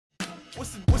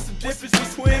What's the difference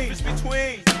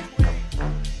between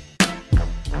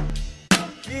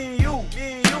me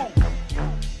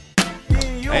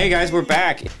and you? Hey guys, we're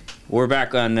back. We're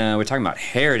back on. We're talking about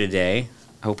hair today.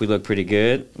 I hope we look pretty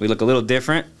good. We look a little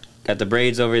different. Got the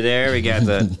braids over there. We got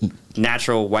the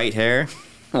natural white hair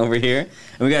over here,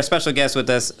 and we got a special guest with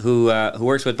us who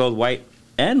works with both white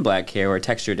and black hair, or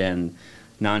textured and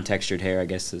non-textured hair. I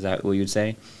guess is that what you'd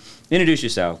say? Introduce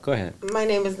yourself. Go ahead. My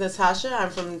name is Natasha. I'm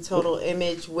from Total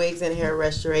Image Wigs and Hair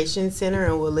Restoration Center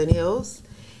in Woodland Hills.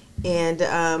 And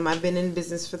I've been in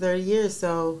business for 30 years,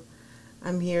 so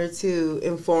I'm here to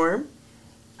inform.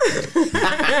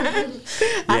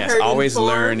 Yes, always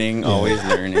learning, always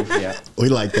learning. Yeah. We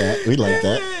like that. We like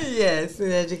that. Yes,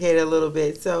 and educate a little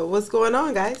bit. So what's going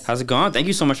on, guys? How's it going? Thank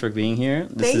you so much for being here.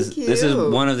 Thank you. This is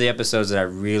one of the episodes that I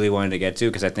really wanted to get to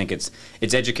because I think it's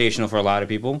educational for a lot of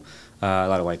people, a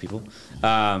lot of white people.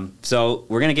 So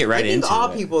we're gonna get right into it. all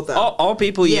people, though. All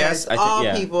people, yes. All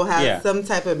people have some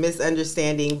type of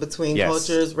misunderstanding between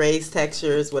cultures, race,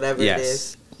 textures, whatever it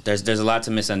is. There's a lot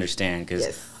to misunderstand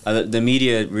because the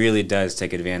media really does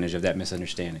take advantage of that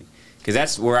misunderstanding. Because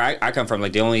that's where I come from.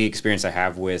 Like the only experience I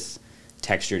have with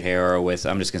textured hair or with,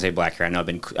 I'm just gonna say black hair. I know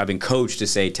I've been coached to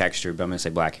say textured, but I'm gonna say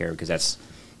black hair because that's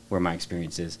where my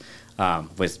experience is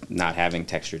with not having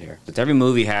textured hair. But every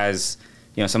movie has,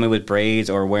 you know, somebody with braids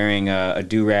or wearing a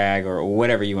do-rag or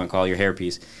whatever you want to call your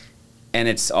hairpiece, and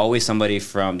it's always somebody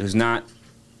from who's not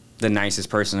the nicest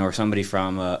person or somebody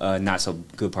from a not so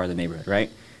good part of the neighborhood,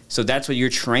 right? So that's what you're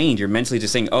trained. You're mentally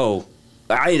just saying, oh,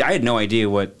 I had no idea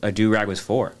what a do-rag was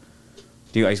for.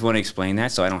 Do you guys want to explain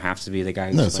that so I don't have to be the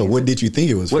guy who so what did you think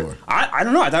it was for? I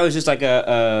don't know. I thought it was just like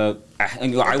I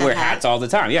wear hats all the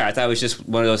time. Yeah, I thought it was just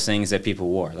one of those things that people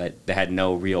wore that had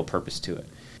no real purpose to it.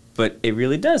 But it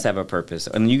really does have a purpose.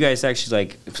 And you guys actually,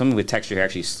 like, someone with textured hair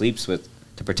actually sleeps with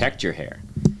to protect your hair,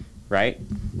 right?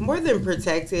 More than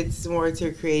protect, it's more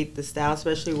to create the style,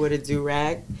 especially with a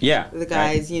do-rag. Yeah. The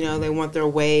guys, you know, they want their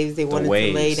waves. They want it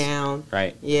to lay down.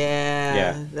 Right.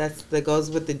 Yeah. That goes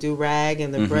with the do-rag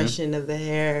and the brushing of the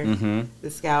hair,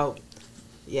 the scalp.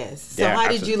 Yes. So how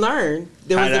did you learn?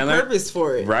 There was a purpose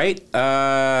for it. Right.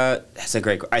 That's a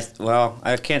great question.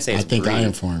 I can't say it's I think Bre. I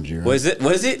informed you. Right? Was it?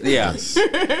 Yeah. Yes.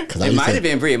 It might have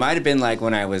been Bre. It might have been like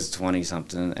when I was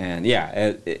 20-something. And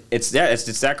yeah, it's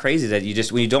that crazy that you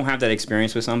just, when you don't have that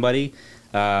experience with somebody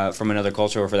from another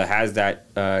culture or that has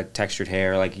that textured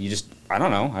hair, like you just, I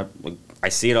don't know. I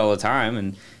see it all the time.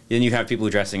 And then you have people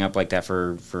dressing up like that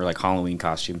for like Halloween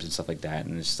costumes and stuff like that,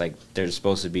 and it's like they're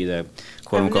supposed to be the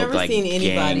quote unquote like I've never seen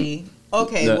anybody. Gang.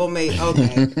 Okay,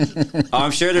 okay.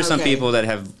 I'm sure there's some people that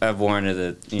have worn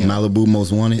the Malibu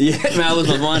Most Wanted. Yeah, Malibu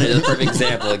Most Wanted is a perfect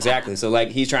example. Exactly. So like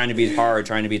he's trying to be hard,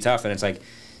 trying to be tough, and it's like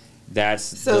that's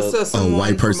so a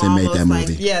white person made that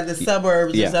movie. Like, the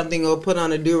suburbs or something will put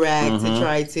on a do-rag to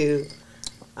try to.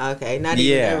 Okay, not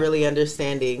even really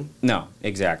understanding. No,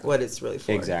 exactly what it's really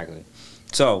for. Exactly.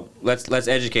 So let's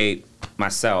educate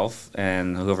myself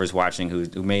and whoever's watching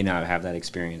who may not have that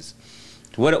experience.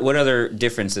 What other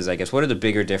differences, I guess? What are the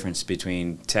bigger differences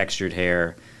between textured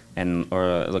hair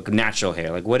or like natural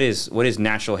hair? Like what is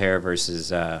natural hair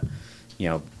versus it's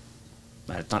not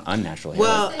unnatural hair.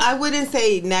 Well, I wouldn't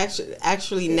say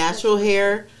natural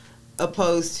hair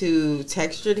opposed to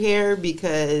textured hair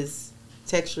because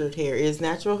textured hair is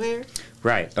natural hair.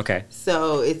 Right, okay.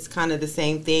 So it's kind of the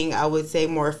same thing. I would say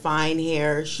more fine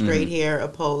hair, straight hair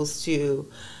opposed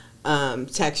to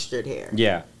textured hair.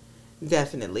 Yeah.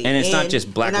 Definitely. And it's not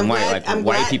just black and white. Like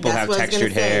white people have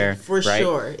textured hair. For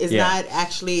sure. It's not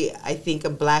actually, I think,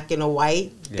 a black and a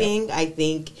white thing. I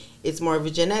think it's more of a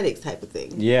genetics type of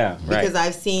thing. Yeah, right. Because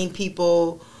I've seen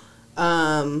people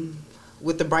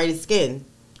with the brightest skin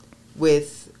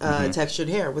with textured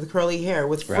hair, with curly hair,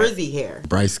 with frizzy hair.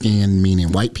 Bright skin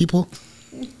meaning white people?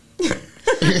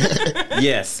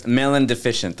 Yes, melanin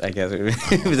deficient, I guess.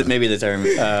 Maybe the term.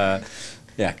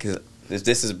 Yeah, because if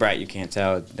this is bright, you can't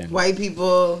tell. Then. White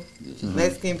people,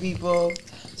 Mexican people,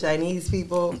 Chinese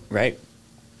people. Right.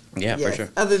 Yeah, yes, for sure.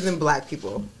 Other than black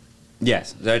people.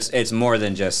 Yes, it's more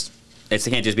than just. It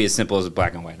can't just be as simple as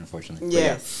black and white, unfortunately. Yes.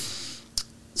 Yeah.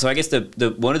 So I guess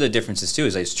the one of the differences too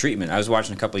is like treatment. I was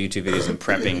watching a couple of YouTube videos and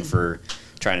prepping for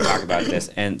trying to talk about this,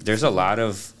 and there's a lot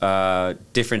of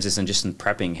differences in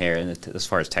prepping hair as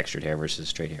far as textured hair versus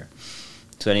straight hair.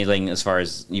 So anything as far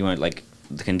as you want, like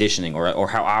the conditioning or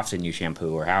how often you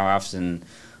shampoo or how often.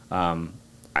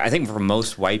 I think for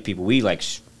most white people, we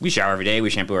shower every day,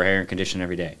 we shampoo our hair and condition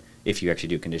every day. If you actually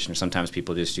do conditioner, sometimes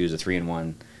people just use a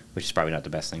 3-in-1, which is probably not the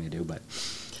best thing to do, but.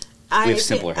 We have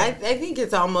simpler hair. I think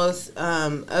it's almost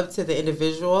up to the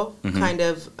individual, kind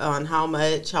of on how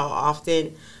much, how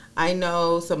often. I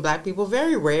know some black people,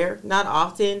 very rare, not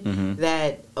often,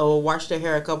 that wash their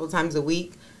hair a couple times a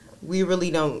week. We really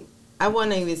don't, I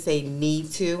wouldn't even say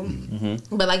need to,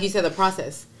 but like you said, the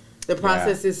process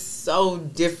is so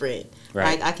different.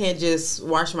 Right. Like, I can't just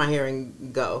wash my hair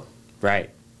and go. Right.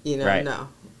 You know, Right. no.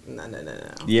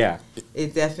 Yeah.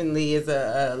 It definitely is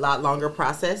a lot longer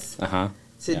process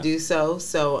to do so.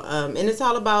 So, and it's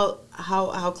all about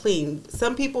how clean.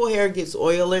 Some people hair gets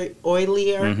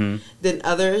oilier than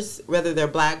others, whether they're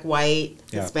black, white,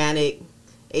 Hispanic,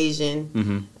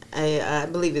 Asian. I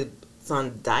believe it's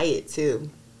on diet too.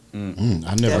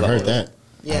 I've never heard that.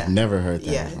 Yeah. I've never heard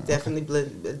that. Yeah, it definitely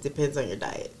it depends on your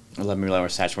diet. 11 lower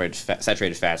saturated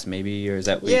fats, maybe, or is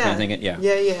that what you're kind of thinking?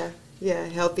 Yeah.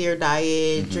 Healthier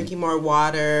diet, drinking more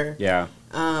water. Yeah.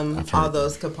 All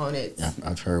those components. Yeah,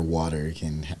 I've heard water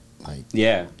can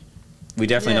Yeah. We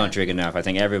definitely don't drink enough. I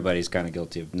think everybody's kind of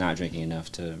guilty of not drinking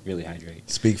enough to really hydrate.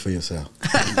 Speak for yourself.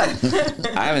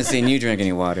 I haven't seen you drink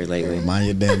any water lately. Mind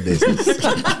your damn business.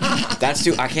 That's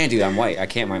too. I can't do that. I'm white. I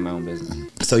can't mind my own business.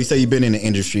 So you say you've been in the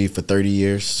industry for 30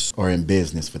 years or in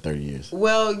business for 30 years?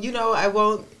 Well, I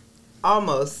won't.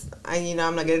 Almost. I'm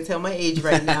not going to tell my age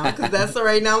right now because that's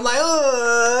right now. I'm like,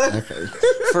 ugh. Okay.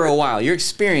 For a while, you're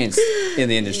experienced in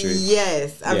the industry.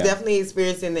 Yes, I'm definitely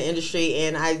experienced in the industry,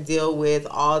 and I deal with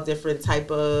all different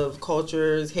type of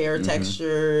cultures, hair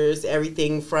textures,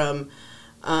 everything from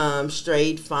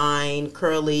straight, fine,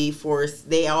 curly, force.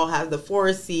 They all have the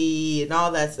 4C and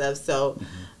all that stuff. So,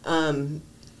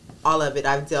 all of it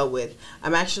I've dealt with.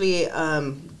 I'm actually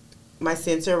my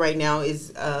censor right now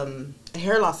is a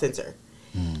hair loss censor,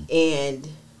 and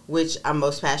which I'm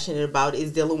most passionate about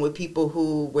is dealing with people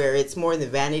where it's more than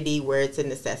vanity, where it's a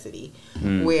necessity.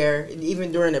 Where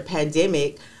even during a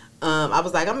pandemic, I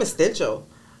was like, I'm essential.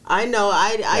 I know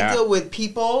I deal with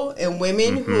people and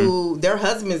women who their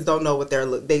husbands don't know what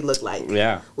they look like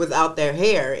without their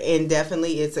hair, and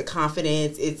definitely it's a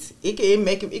confidence.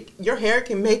 Your hair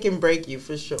can make and break you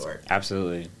for sure.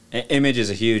 Absolutely, image is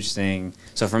a huge thing.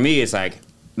 So for me, it's like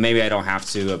maybe I don't have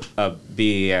to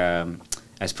be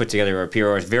as put together or appear,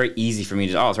 or it's very easy for me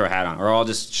to throw a hat on, or I'll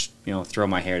just throw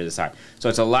my hair to the side. So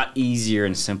it's a lot easier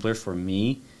and simpler for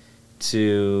me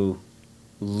to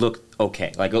look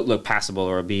okay, like look passable,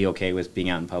 or be okay with being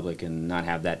out in public and not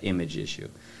have that image issue.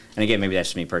 And again, maybe that's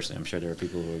just me personally. I'm sure there are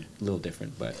people who are a little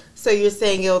different, but. So you're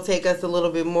saying it'll take us a little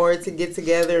bit more to get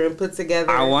together and put together.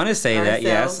 I want to say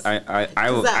ourselves? that, yes. I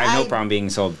have no problem being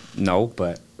told no,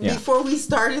 but yeah. Before we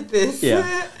started this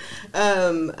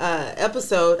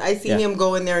episode, I seen him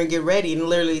go in there and get ready, and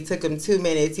literally took him 2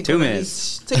 minutes. He took off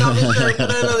his shirt, put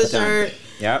on another shirt.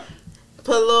 Yep.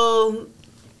 Put a little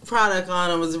product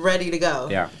on and was ready to go.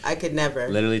 Yeah. I could never.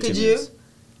 Literally 2 minutes. Could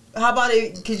you? How about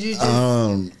it? Could you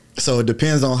just... So it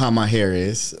depends on how my hair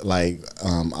is. Like,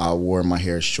 I wore my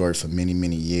hair short for many,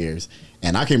 many years,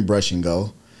 and I can brush and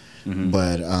go.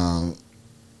 But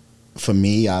for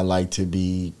me, I like to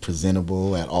be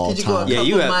presentable at all times. Could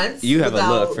you go a couple months you have a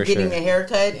look for getting sure. a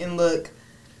haircut and look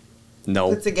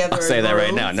put together? I'll say that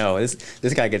right now. No,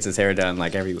 this guy gets his hair done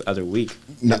like every other week.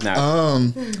 No,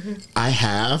 I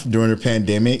have during the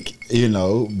pandemic,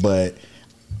 but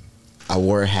I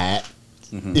wore a hat.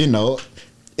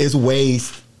 It's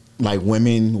ways. Like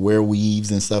women wear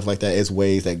weaves and stuff like that. It's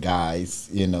ways that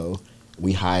guys,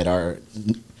 we hide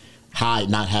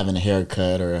not having a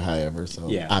haircut or however. So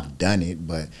I've done it,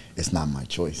 but it's not my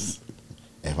choice.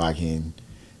 If I can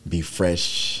be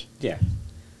fresh,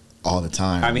 all the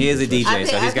time. I mean, he is a DJ,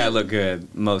 so he's got to look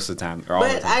good most of the time. Or all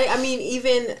the time. I mean,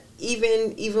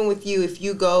 even with you, if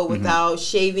you go without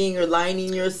shaving or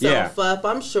lining yourself up,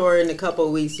 I'm sure in a couple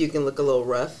of weeks you can look a little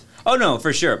rough. Oh no,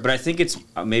 for sure. But I think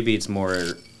maybe it's more.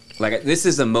 Like, this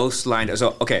is the most lined up.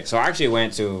 So I actually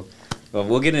went to, well,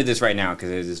 we'll get into this right now because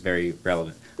it is very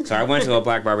relevant. So I went to a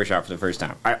black barbershop for the first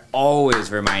time. I always,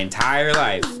 for my entire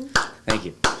life, thank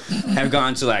you, have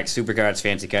gone to like Supercuts,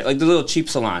 Fancy Cut, like the little cheap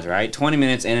salons, right? 20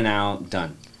 minutes in and out,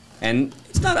 done. And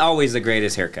it's not always the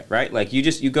greatest haircut, right? Like,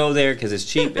 you go there because it's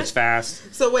cheap, it's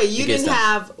fast. So wait, you didn't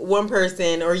have one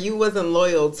person, or you wasn't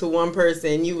loyal to one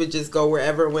person, you would just go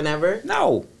wherever, whenever?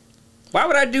 No. Why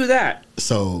would I do that?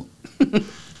 So...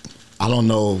 I don't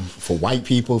know, for white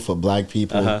people, for black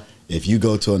people, if you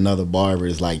go to another barber,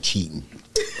 it's like cheating.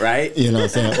 Right? You know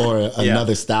what I'm saying? Or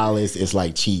another stylist, it's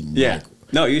like cheating. Yeah. Like,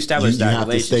 no, you establish that relationship.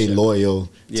 You have to stay loyal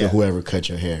to whoever cut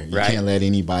your hair. You can't let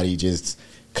anybody just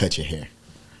cut your hair.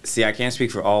 See, I can't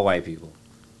speak for all white people.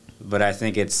 But I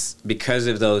think it's because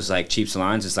of those like cheap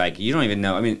salons, it's like you don't even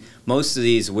know. I mean, most of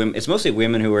these women, it's mostly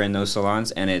women who are in those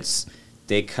salons, and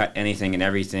they cut anything and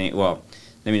everything. Well,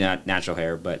 maybe not natural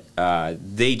hair, but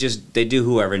they do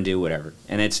whoever and do whatever.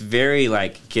 And it's very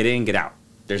like get in, get out.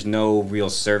 there's no real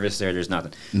service there. There's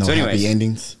nothing. No so anyways, happy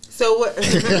endings. So what?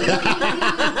 the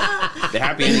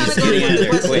happy ending is Kind of getting out of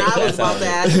there goes with the quick. question I was about to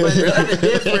ask, but it's kind of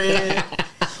different.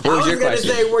 What was your gonna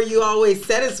question? say, were you always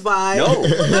satisfied? No,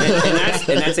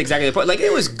 and that's exactly the point. Like,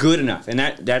 it was good enough, and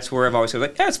that's where I've always said,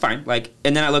 like, yeah, it's fine. Like,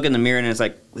 and then I look in the mirror and it's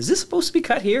like, was this supposed to be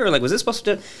cut here, or like, was this supposed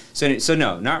to? So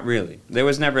no, not really. There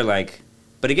was never like,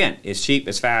 but again, it's cheap,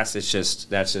 it's fast. It's just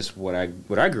that's just what I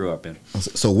grew up in.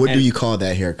 So what do you call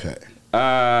that haircut?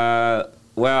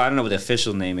 Well, I don't know what the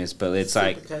official name is, but it's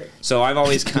like. Supercut. So I've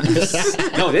always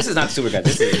no, this is not Supercut.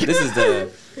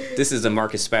 This is the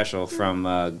Marcus special from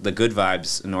the Good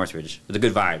Vibes in Northridge. The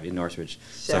Good Vibe in Northridge.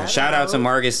 So shout out to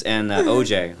Marcus and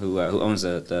OJ who owns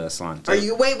the salon. So, Are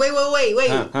you wait?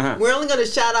 We're only gonna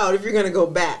shout out if you're gonna go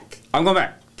back. I'm going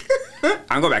back.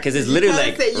 I'm going back because it's literally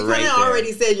like You right kind of there.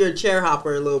 already said you're a chair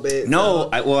hopper a little bit. No,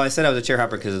 so. I said I was a chair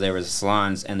hopper because there was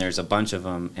salons and there's a bunch of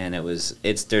them, and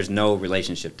there's no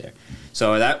relationship there.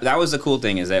 So that was the cool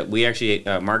thing, is that we actually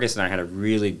Marcus and I had a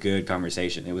really good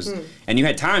conversation. It was, and you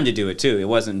had time to do it too. It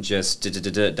wasn't just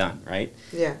done, right?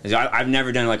 Yeah. I've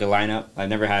never done like a lineup. I've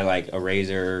never had like a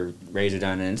razor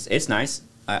done, and it's nice.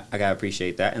 I gotta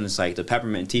appreciate that. And it's like the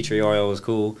peppermint tea tree oil was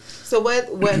cool. So what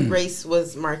race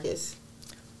was Marcus?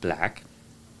 Black.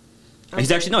 Okay.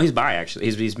 He's actually he's bi actually.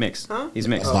 He's mixed. Huh? He's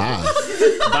mixed. Wow.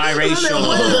 Biracial.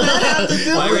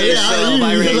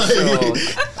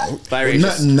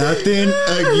 Biracial. Nothing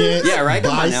against Yeah, right?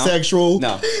 Come on now.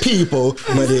 bisexual people,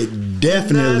 but it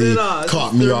definitely Not at all.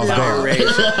 caught me off guard.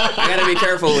 Biracial. I gotta be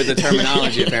careful with the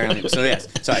terminology apparently. So yes,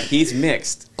 so he's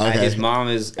mixed. Okay. His mom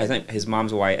is. I think his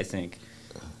mom's white. I think.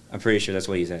 I'm pretty sure that's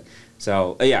what he said.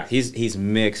 So yeah, he's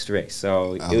mixed race.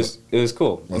 So it was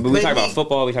cool. But we talk about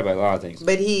football. We talk about a lot of things.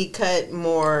 But he cut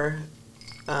more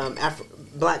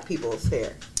black people's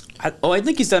hair. I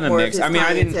think he's done a More of mix. his I mean,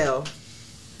 clientele.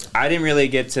 I didn't really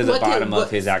get to the bottom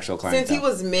of his actual clientele. Since he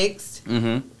was mixed,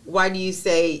 why do you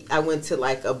say I went to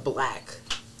like a black?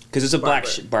 Because it's a barber.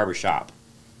 black barber shop,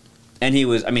 and he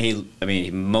was.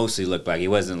 He mostly looked black. He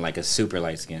wasn't like a super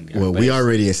light skinned guy. Well, but we it's-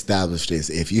 already established this.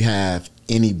 If you have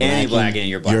any black, in,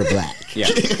 you're black. You're black. Yeah,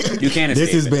 you can't.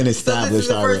 This escape has it. been So established this is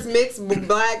the already. first mixed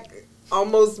black,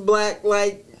 almost black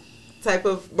like type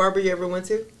of barber you ever went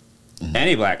to?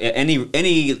 Any black, any.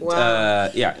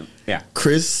 Wow. Yeah.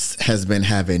 Chris has been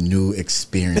having new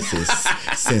experiences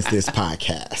since this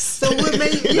podcast. So what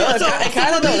made you? No, I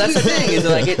kind of know. That's the thing. Is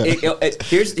like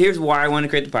here's why I want to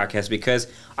create the podcast, because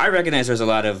I recognize there's a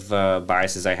lot of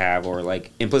biases I have, or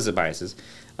like implicit biases,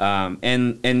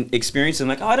 and experiencing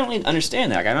like, oh, I don't really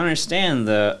understand that. Like, I don't understand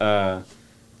the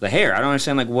hair. I don't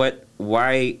understand like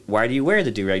why do you wear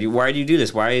the do-rag? Why do you do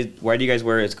this? Why do you guys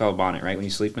wear it's called a bonnet, right? When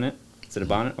you sleep in it. Is it a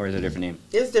bonnet or is it a different name?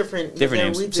 It's different. Different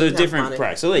Yeah, names. So it's different bonnet.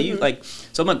 price. So you like.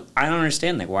 So I'm like, I don't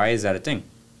understand. Like, why is that a thing?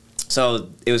 So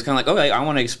it was kind of like, okay, I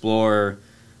want to explore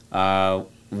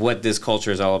what this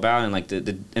culture is all about, and like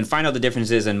and find out the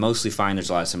differences, and mostly find there's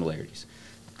a lot of similarities.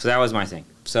 So that was my thing.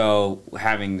 So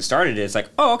having started it, it's like,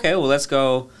 oh, okay, well, let's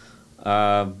go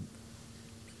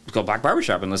Black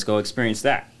Barbershop and let's go experience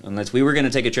that. And we were going to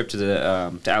take a trip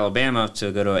to Alabama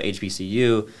to go to a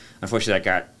HBCU. Unfortunately, that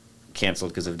got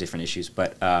canceled because of different issues,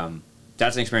 but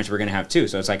that's an experience we're going to have too.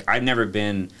 So it's like, I've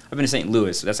been to St.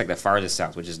 Louis, so that's like the farthest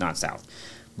south, which is not south,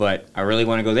 but I really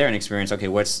want to go there and experience, okay,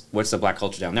 what's the black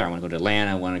culture down there? I want to go to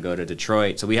Atlanta, I want to go to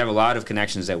Detroit. So we have a lot of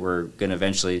connections that we're going to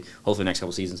eventually, hopefully next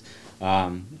couple seasons,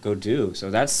 go do. So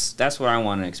that's what I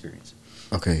want to experience.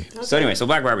 Okay. So anyway, so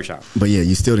Black Barbershop. But yeah,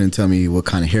 you still didn't tell me what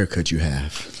kind of haircut you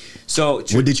have. So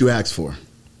What did you ask for?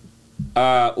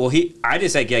 well, I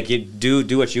just said, yeah,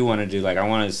 do what you want to do. Like, I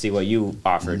wanted to see what you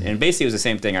offered, and basically it was the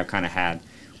same thing I've kind of had,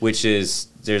 which is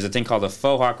there's a thing called a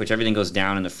faux hawk, which everything goes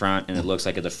down in the front, and it looks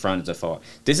like at the front is a faux hawk.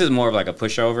 This is more of like a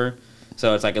pushover,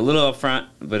 so it's like a little up front,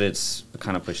 but it's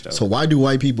kind of pushed over. So why do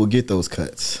white people get those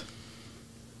cuts?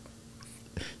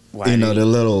 Why You do know, the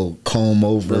little comb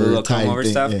over the little type comb over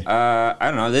thing. stuff? Yeah. I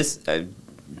don't know.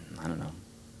 I don't know.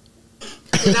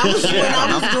 When I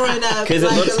was growing up, Because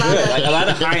it looks good. Like a lot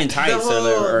of high and the tights whole,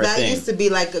 are a that thing. used to be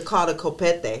like called a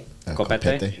copete.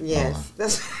 Copete? Yes,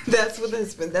 that's what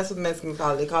Mexicans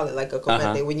call it. They call it like a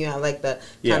copete when you have like the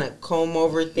kind of comb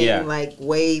over thing, like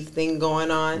wave thing going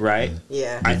on. Right?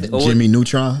 Yeah. Jimmy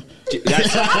Neutron.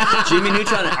 That's Jimmy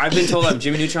Neutron. I've been told I'm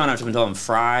Jimmy Neutron. I've been told I'm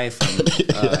Fry from.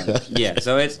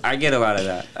 So I get a lot of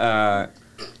that.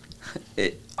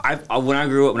 When I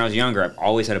grew up, when I was younger, I've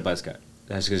always had a buzz cut.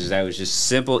 That's because that was just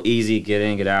simple, easy, get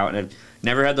in, get out, and I've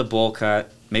never had the bowl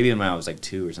cut. Maybe when I was like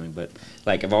 2 or something, but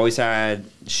like I've always had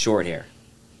short hair.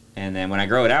 And then when I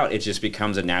grow it out, it just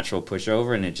becomes a natural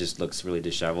pushover, and it just looks really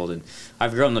disheveled. And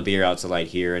I've grown the beard out to like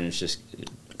here, and it's just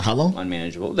How long?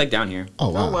 unmanageable. Like down here. Oh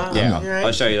wow. Oh, wow. Yeah, Right.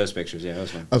 I'll show you those pictures. Yeah, that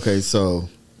was fun. Okay, so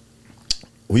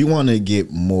we want to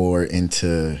get more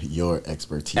into your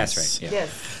expertise. That's right. Yeah.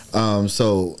 Yes.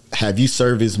 So have you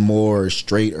serviced more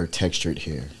straight or textured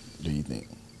hair, do you think?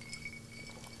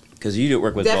 Because you do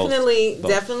work with Definitely,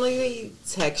 both. definitely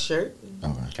textured.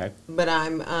 Okay. Okay. But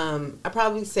I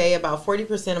probably say about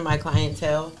 40% of my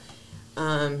clientele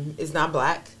is not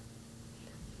black.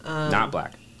 Not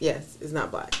black. Yes, it's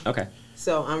not black. Okay.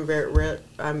 So I'm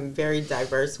very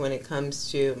diverse when it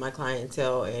comes to my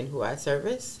clientele and who I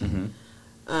service.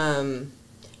 Mm-hmm.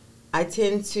 I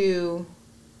tend to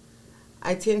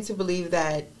believe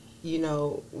that, you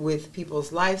know, with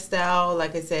people's lifestyle,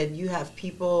 like I said, you have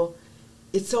people.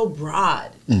 It's so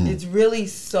broad. Mm-hmm. It's really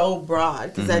so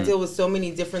broad because I Mm-hmm. deal with so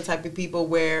many different type of people.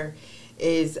 Where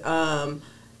is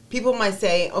people might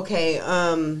say, okay,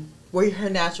 where your hair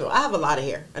natural? I have a lot of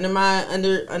hair under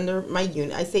my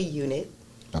unit. I say unit.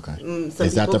 Okay. Some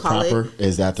Is that the people call proper?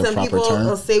 Is that the Some proper people term?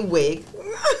 will say wig,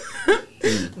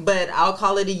 but I'll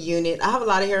call it a unit. I have a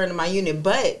lot of hair under my unit,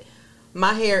 but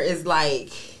my hair is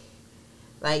like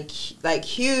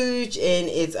huge and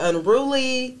it's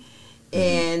unruly.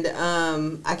 And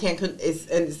I can't.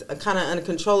 It's kind of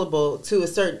uncontrollable to a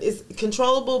certain. It's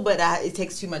controllable, but it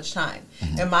takes too much time.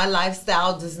 And my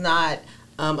lifestyle does not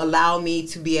allow me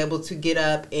to be able to get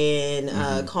up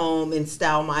and comb and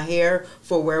style my hair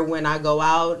for when I go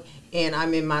out and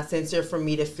I'm in my center for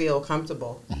me to feel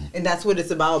comfortable. And that's what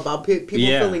it's about people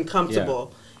feeling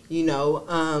comfortable. You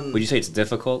know. Would you say it's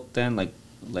difficult then? Like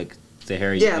the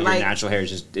hair, Yeah, your like- natural hair is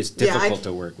just it's difficult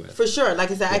to work with. For sure. Like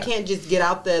I said, I can't just get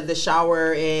out the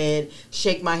shower and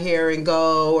shake my hair and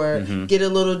go, or get a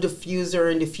little diffuser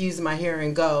and diffuse my hair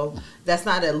and go. That's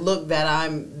not a look that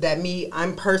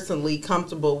I'm personally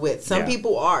comfortable with. Some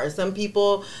people are. Some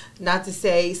people, not to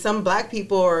say, some black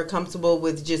people are comfortable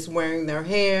with just wearing their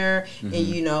hair. And,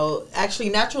 you know, actually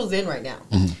natural's in right now.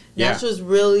 Yeah. Natural's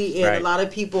really in. Right. A lot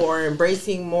of people are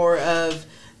embracing more of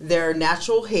their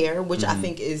natural hair, which I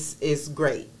think is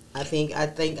great. I think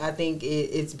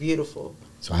it's beautiful.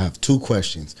 So I have two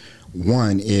questions.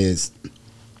 One is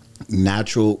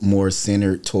natural more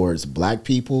centered towards black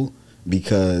people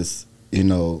because, you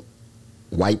know,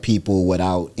 white people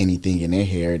without anything in their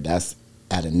hair, that's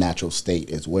at a natural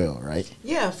state as well, right?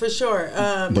 Yeah, for sure.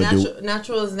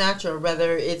 Natural is natural,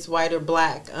 whether it's white or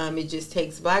black. It just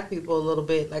takes black people a little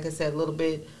bit, like I said, a little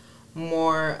bit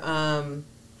more,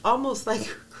 almost like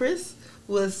Chris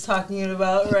was talking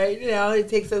about right now. It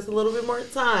takes us a little bit more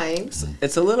time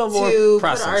It's a little more to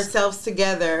processed. put ourselves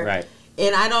together. Right.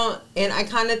 And I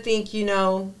kind of think, you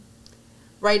know,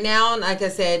 right now, like I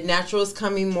said, natural is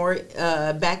coming more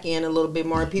back in a little bit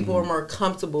more. People are more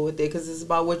comfortable with it because it's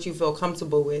about what you feel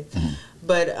comfortable with.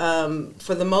 But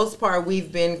for the most part,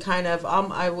 we've been kind of,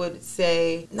 I would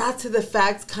say, not to the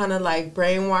fact, kind of like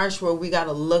brainwashed where we got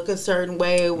to look a certain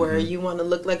way, where you want to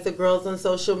look like the girls on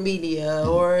social media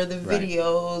or the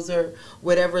videos or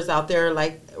whatever's out there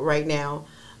like right now.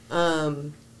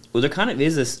 Well, there kind of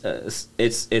is this.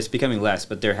 It's becoming less,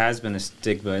 but there has been a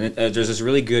stigma. And there's this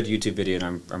really good YouTube video,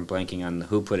 and I'm blanking on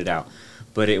who put it out,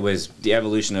 but it was the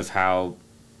evolution of how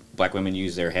black women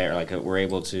use their hair. Like, were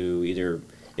able to either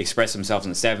express themselves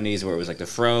in the 70s, where it was like the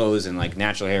fros and like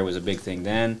natural hair was a big thing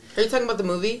then. Are you talking about the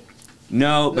movie?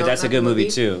 No, but No, that's a not good the movie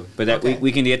movie? too. But that Okay.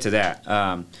 we can get to that.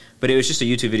 But it was just a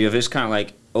YouTube video of just kind of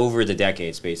like over the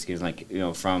decades, basically. It was like, you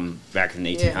know, from back in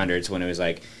the 1800s when it was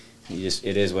like,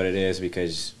 it is what it is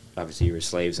because obviously you were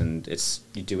slaves and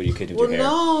you do what you could with your hair.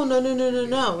 No.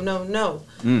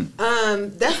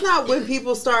 That's not when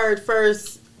people started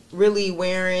first really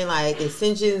wearing like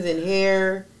extensions and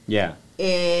hair. Yeah.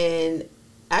 And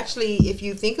actually, if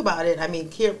you think about it, I mean,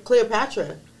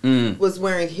 Cleopatra was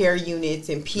wearing hair units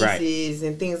and pieces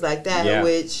and things like that,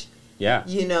 which,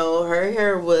 you know, her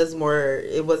hair was more,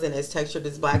 it wasn't as textured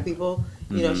as black people.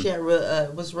 You know, she had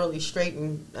was really straight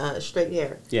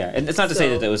hair. Yeah, and it's not to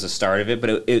say that was the start of it,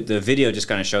 but the video just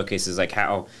kind of showcases like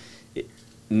how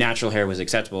natural hair was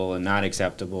acceptable and not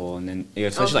acceptable, and then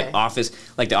especially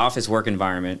like the office work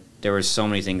environment. There were so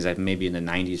many things that maybe in the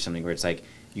 90s something where it's like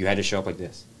you had to show up like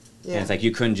this, and it's like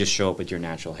you couldn't just show up with your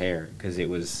natural hair because it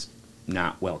was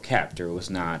not well kept or it was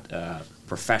not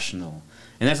professional.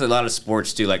 And that's a lot of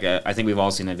sports too. Like I think we've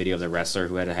all seen that video of the wrestler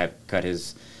who had to cut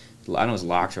his, I don't know, his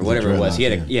locks or whatever it was. He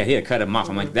had to cut him off.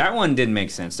 I'm like, that one didn't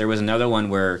make sense. There was another one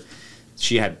where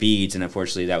she had beads, and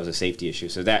unfortunately that was a safety issue.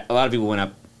 So that a lot of people went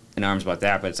up in arms about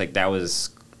that, but it's like that was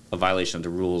a violation of the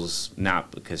rules,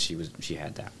 not because she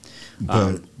had that.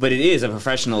 But it is a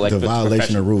professional, like the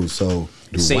violation of rules. So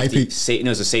do white people?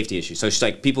 No, it's a safety issue. So it's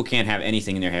like people can't have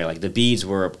anything in their hair. Like the beads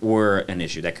were an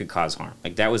issue that could cause harm.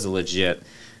 Like that was a legit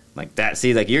Like that.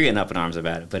 See, like you're getting up in arms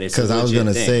about it, but it's because I was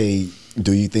gonna thing. say,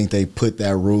 do you think they put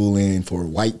that rule in for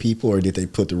white people, or did they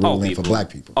put the rule in for black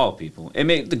people? All people. It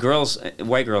may the girls,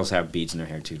 white girls have beads in their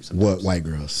hair too. Sometimes. What white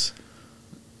girls?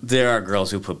 There are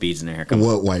girls who put beads in their hair.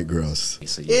 What white girls?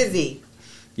 So, Izzy.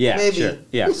 Yeah, Maybe. sure.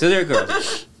 Yeah, so there are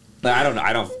girls. But I don't know.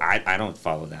 I don't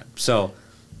follow that. So.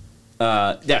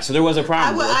 Yeah, so there was a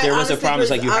problem. There was a problem.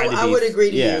 It's like you had to be. I would agree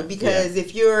to you because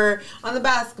if you're on the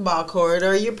basketball court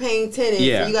or you're playing tennis,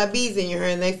 and you got beads in your hair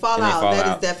and they fall out.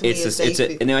 That is definitely a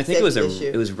safety. And I think it was issue.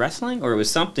 It was wrestling or it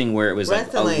was something where it was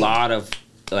like a lot of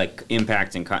like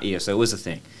impact and so it was a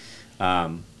thing.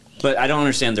 But I don't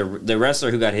understand the wrestler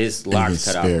who got his locks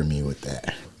cut off. Spare me with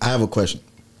that. I have a question.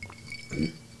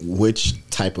 Which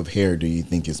type of hair do you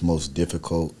think is most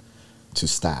difficult to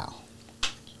style?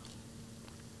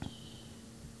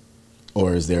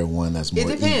 Or is there one that's more?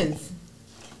 It depends. Easy?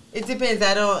 It depends.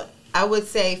 I would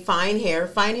say fine hair.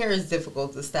 Fine hair is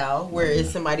difficult to style.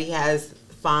 Whereas somebody has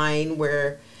fine,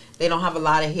 where they don't have a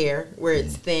lot of hair, where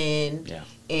it's thin,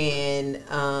 and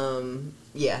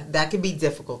that could be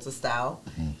difficult to style.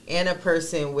 And a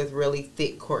person with really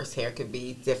thick, coarse hair could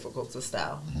be difficult to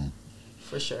style,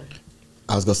 for sure.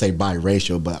 I was gonna say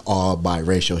biracial, but all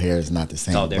biracial hair is not the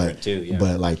same. All different too. Yeah.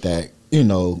 But like that,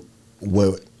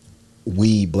 what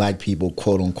we black people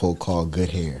quote unquote call good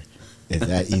hair, is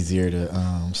that easier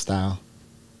to style?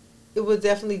 It would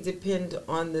definitely depend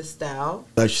on the style.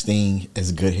 Such thing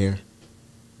as good hair?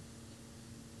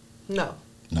 No.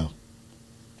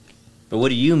 But what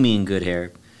do you mean good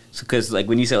hair? Because like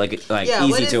when you say like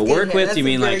easy to work with, you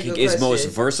mean like it's most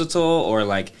versatile, or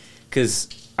like because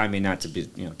I mean not to be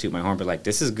toot my horn, but like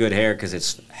this is good hair because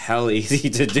it's hell easy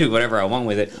to do whatever I want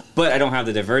with it, but I don't have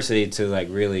the diversity to like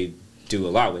really do a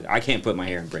lot with it. I can't put my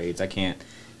hair in braids. I can't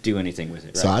do anything with it.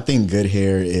 Right? So I think good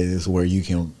hair is where you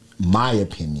can, my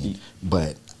opinion,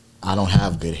 but I don't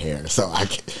have good hair, so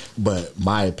but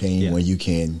my opinion, when you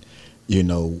can,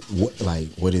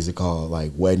 what is it called,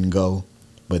 like wet and go,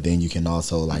 but then you can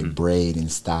also like braid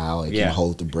and style. It can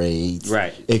hold the braids.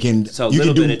 Right. It can. So a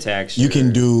little bit of texture. You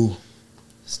can do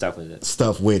stuff with it.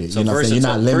 So you know what I'm saying?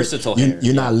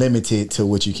 You're not limited to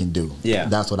what you can do. Yeah.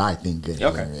 That's what I think good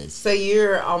hair is. So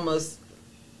you're almost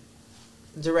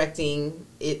directing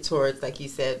it towards, like you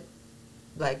said,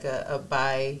 like a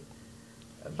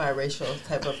biracial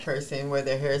type of person where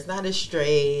their hair is not as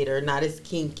straight or not as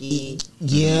kinky.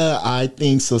 Yeah, I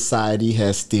think society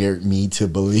has steered me to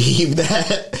believe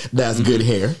that that's good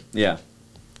hair. Yeah.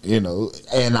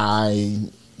 And I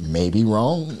may be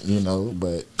wrong,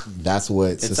 but that's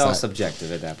what it's all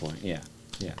subjective at that point. Yeah.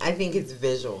 I think it's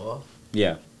visual.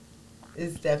 Yeah.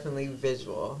 It's definitely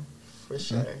visual, for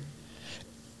sure.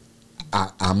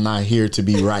 I'm not here to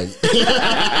be right.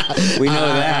 We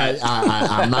know that.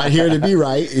 I'm not here to be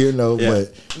right,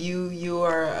 but you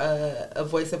are a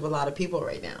voice of a lot of people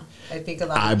right now. I think a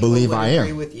lot of people would agree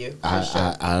agree with you.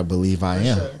 I believe I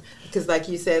am. Sure. Because like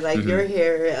you said, like your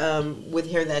hair, with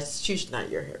hair that's not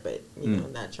your hair, but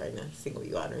not trying to single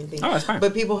you out or anything. Oh, that's fine.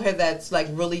 But people hair that's like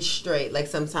really straight. Like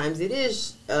sometimes it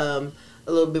is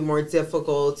a little bit more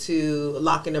difficult to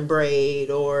lock in a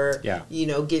braid or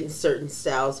getting certain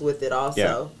styles with it also.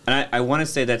 Yeah. And I want to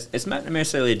say that it's not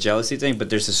necessarily a jealousy thing, but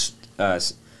there's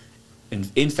this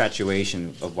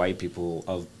infatuation of white people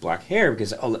of black hair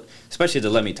because especially the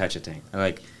let me touch it thing.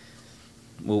 Like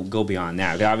we'll go beyond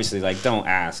that. They obviously like don't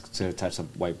ask to touch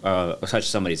touch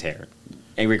somebody's hair,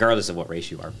 and regardless of what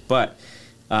race you are. But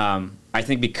I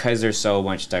think because there's so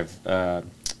much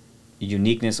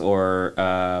uniqueness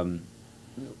or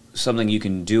something you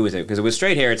can do with it, because with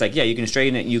straight hair it's like you can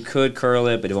straighten it, you could curl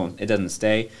it, but it doesn't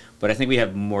stay. But I think we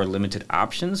have more limited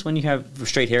options when you have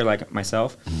straight hair like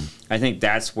myself. I think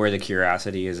that's where the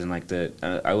curiosity is, and like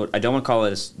I don't want to call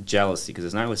it jealousy because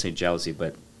it's not really say jealousy,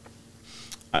 but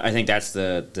I think that's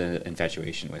the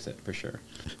infatuation with it for sure.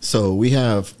 So we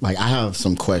have I have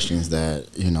some questions that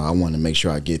I want to make sure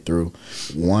I get through.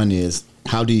 One is,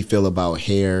 how do you feel about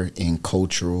hair and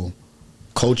culture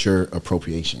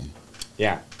appropriation?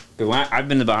 Yeah. I've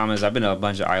been to the Bahamas, I've been to a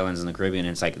bunch of islands in the Caribbean,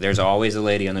 and it's like there's always a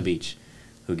lady on the beach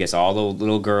who gets all the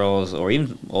little girls or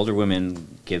even older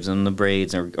women, gives them the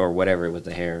braids or whatever with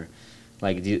the hair.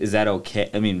 Like, is that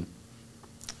okay? I mean,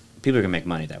 people are going to make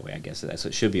money that way, I guess. So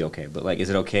it should be okay. But, like,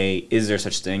 is it okay? Is there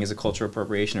such thing as a cultural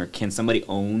appropriation? Or can somebody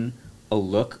own a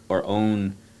look or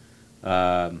own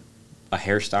a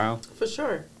hairstyle? For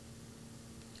sure.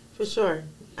 For sure.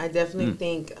 I definitely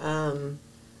think, I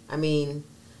mean,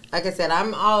 like I said,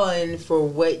 I'm all in for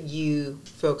what you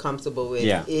feel comfortable with.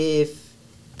 Yeah. If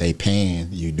they paying,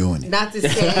 you doing it. Not to say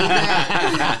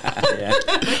that.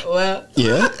 Well.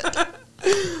 Yeah.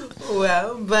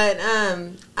 Well, but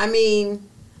I mean,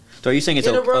 So are you saying it's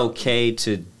In a row. okay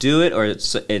to do it, or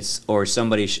or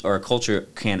somebody or a culture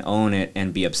can own it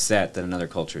and be upset that another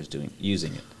culture is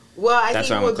using it? Well, I That's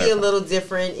think what it I'm would be a clarifying. little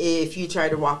different if you tried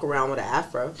to walk around with an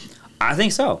afro. I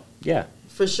think so. Yeah.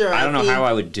 For sure. I don't know think- how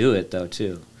I would do it though,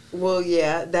 too. Well,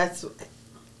 yeah,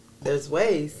 there's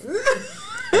ways.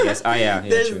 I guess. Oh yeah.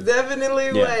 There's True. definitely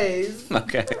Yeah. ways.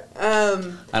 Okay. I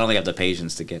don't think I have the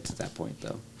patience to get to that point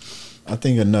though. I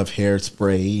think enough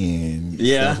hairspray and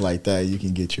Yeah. stuff like that, you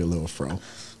can get you a little fro.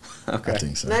 Okay. I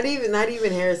think so. Not even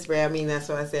hairspray. I mean, that's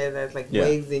what I said. That's like Yeah.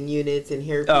 wigs and units and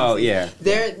hair. Oh pieces. yeah.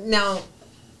 There now,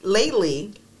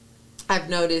 lately, I've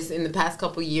noticed in the past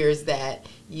couple years that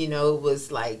it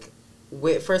was like,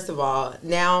 first of all,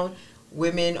 now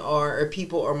women or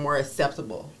people are more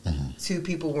acceptable to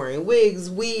people wearing wigs,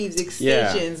 weaves,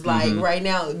 extensions. Yeah. Like right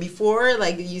now, before,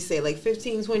 like you say, like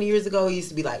 15, 20 years ago, it used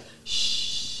to be like, shh.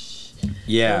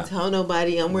 Yeah. Don't tell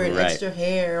nobody I'm wearing Right. extra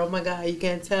hair. Oh my God, you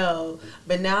can't tell.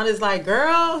 But now it's like,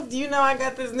 girl, do you know I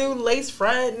got this new lace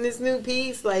front and this new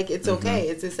piece? Like, it's okay.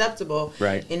 It's acceptable.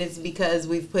 Right. And it's because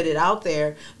we've put it out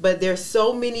there. But there's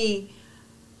so many,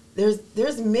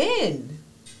 there's men.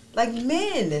 Like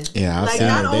men. Yeah, I've like seen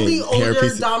not it. They- only hair older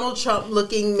pieces. Donald Trump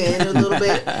looking men a little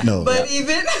bit, No. but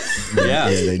even Yeah.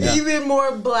 they got- even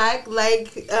more black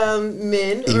like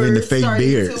men Even are the fake starting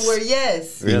beards. to wear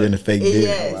yes. Really? Even the fake beard.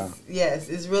 Yes, wow. yes,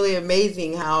 it's really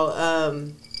amazing how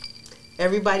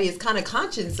everybody is kind of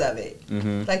conscious of it.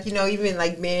 Mm-hmm. Like even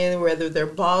like men, whether they're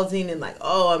balding and like,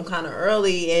 oh, I'm kind of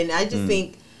early, and I just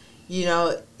think,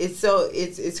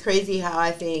 it's crazy how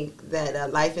I think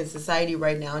that life in society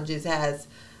right now just has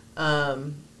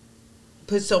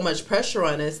put so much pressure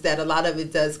on us that a lot of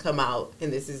it does come out,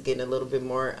 and this is getting a little bit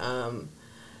more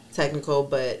technical,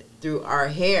 but through our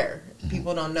hair.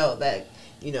 People don't know that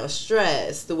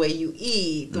stress, the way you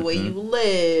eat, the way you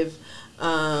live,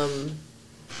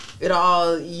 it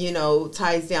all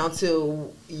ties down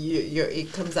to your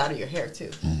it comes out of your hair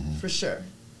too, for sure.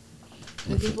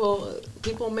 And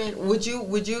people man, would you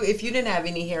if you didn't have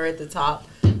any hair at the top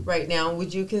right now,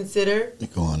 would you consider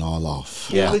Going all off.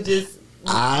 Yeah. would just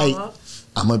I'm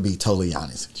gonna be totally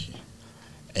honest with you,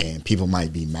 and people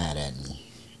might be mad at me,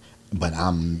 but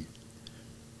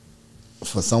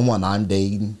for someone I'm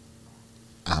dating,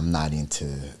 I'm not into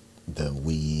the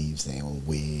weaves and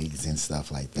wigs and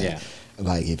stuff like that. Yeah.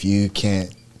 Like if you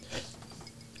can't,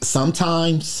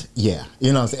 sometimes, yeah,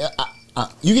 what I'm saying.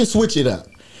 You can switch it up,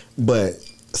 but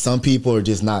some people are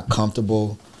just not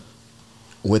comfortable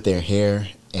with their hair.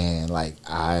 And like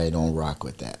I don't rock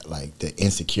with that, like the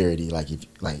insecurity,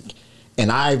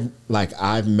 and I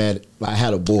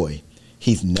had a boy,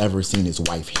 he's never seen his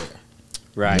wife hair,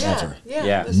 Right. Never.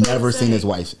 Yeah. that's what I'm never seen saying. his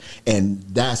wife, and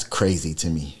that's crazy to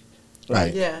me. Right.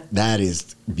 Like, Yeah. that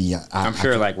is beyond. I'm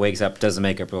sure like wakes up, does the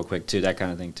makeup real quick too, that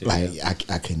kind of thing too. Like yeah.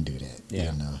 I couldn't do that.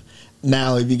 Yeah.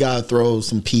 Now, if you gotta throw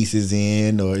some pieces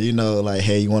in, or like,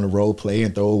 hey, you want to role play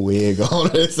and throw a wig on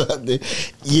or something,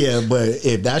 yeah. But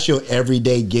if that's your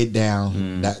everyday get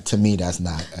down, that to me, that's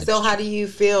not. So how do you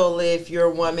feel if you're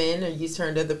a woman or you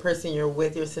turn to the person you're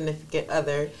with, your significant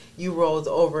other, you rolled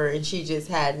over and she just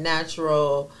had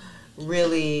natural,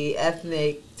 really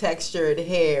ethnic textured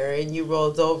hair, and you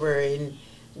rolled over, and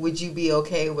would you be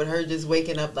okay with her just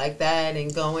waking up like that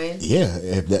and going? Yeah,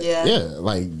 if that, Yeah.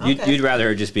 like Okay. You'd rather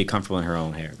her just be comfortable in her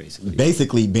own hair, basically.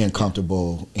 basically being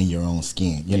comfortable in your own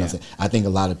skin. You know what I'm Yeah. saying? I think a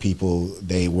lot of people,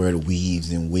 they wear the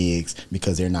weaves and wigs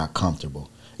because they're not comfortable.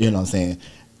 You know what I'm saying?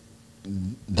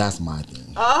 That's my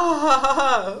thing.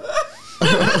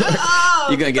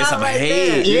 You're gonna get stop some right hate.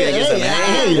 there. You're gonna get some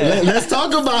hate. Let's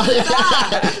talk about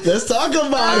it. Let's talk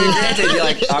about I mean, it. granted,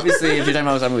 like obviously, if you're talking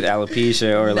about somebody with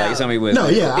alopecia or like No. somebody with No,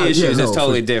 yeah, issues, no, it's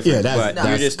totally for- different. Yeah, that's, but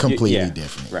you're just completely yeah,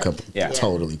 different. Right. Yeah.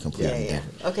 Totally, Yeah, completely yeah.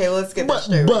 different. Okay, well, let's get that But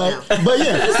straight right now. but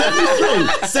yeah, set me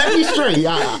straight. Set me straight.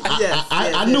 Yes,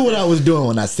 I knew what I was doing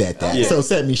when I said that. Yeah. So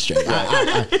set me straight.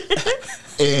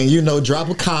 And drop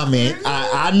a comment.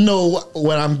 I know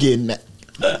what I'm getting at.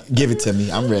 Give it to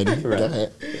me. I'm ready. Go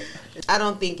ahead. I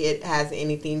don't think it has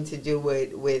anything to do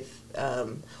with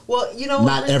well, you know,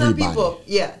 Not for some everybody. people,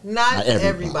 yeah, not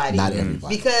everybody. Not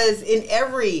everybody. Because in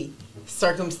every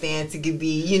circumstance, it could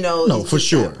be, no, No, it's for just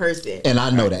sure. that person. And I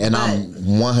know that. And But- I'm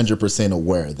 100%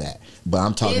 aware of that. But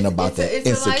I'm talking about the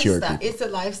insecure lifestyle. people. It's a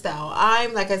lifestyle.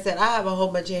 I'm, like I said, I have a whole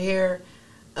bunch of hair.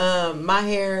 My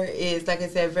hair is, like I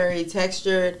said, very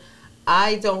textured.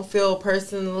 I don't feel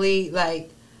personally like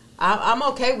I'm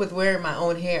okay with wearing my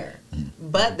own hair.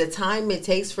 But the time it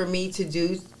takes for me to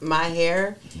do my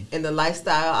hair and the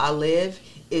lifestyle I live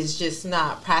is just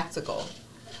not practical.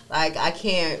 Like, I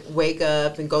can't wake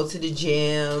up and go to the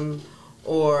gym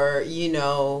or,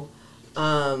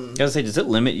 I was gonna say, does it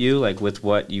limit you like with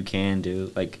what you can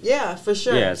do? Like, yeah, for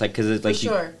sure. Yeah, it's like because it's like for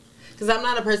sure. Because I'm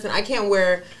not a person. I can't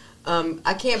wear. I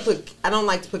don't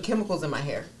like to put chemicals in my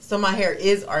hair. So my hair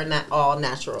are not all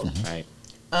natural. Right.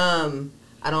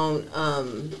 I don't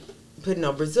put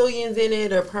no Brazilians in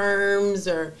it or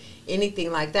perms or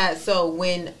anything like that. So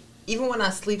even when I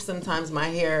sleep, sometimes my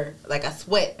hair, like I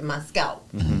sweat in my scalp.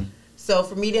 Mm-hmm. So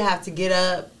for me to have to get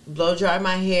up, blow dry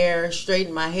my hair,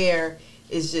 straighten my hair,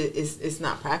 it's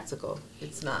not practical.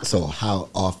 It's not. So how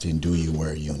often do you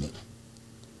wear a unit?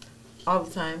 All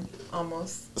the time,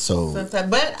 almost. So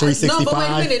sometimes, but 365. No, but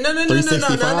wait a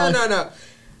minute. No.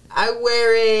 I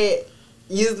wear it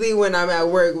usually when I'm at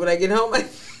work. When I get home,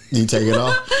 you take it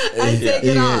off. I take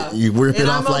it off. You rip it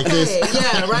off like this.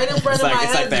 Yeah, right in front of my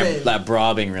husband. It's like that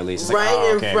bra being released. It's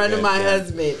Right like, in front of my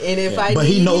husband. And if but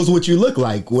he knows what you look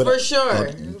like. For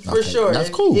sure. For sure. That's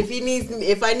cool.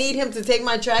 If I need him to take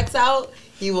my tracks out,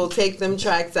 he will take them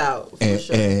tracks out. For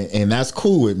sure. And that's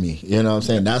cool with me. You know what I'm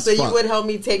saying? That's so fun. You would help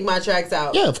me take my tracks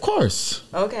out? Yeah, of course.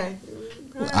 Okay.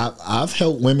 I've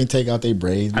helped women take out their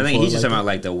braids. I think he's just like talking about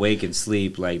like the wake and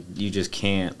sleep. Like you just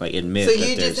can't like admit. So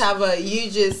that you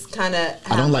just kind of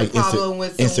have I don't like a problem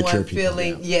with insecure someone people.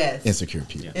 feeling insecure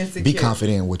people. Yeah. Insecure. Be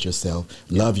confident with yourself.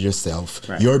 Love yourself.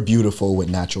 Right. You're beautiful with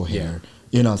natural hair.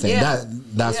 You know what I'm saying? Yeah.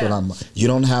 That's what I'm. You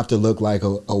don't have to look like a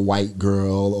white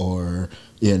girl or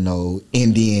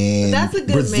Indian, That's a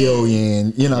good Brazilian.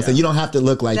 man. You know what I'm saying? You don't have to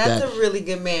look like that. That's a really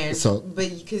good man. So,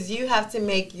 but because you have to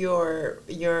make your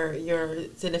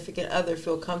significant other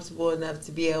feel comfortable enough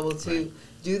to be able to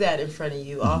do that in front of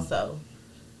you, also,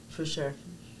 for sure.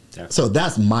 Definitely. So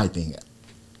that's my thing.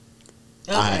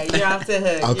 Okay, you're off the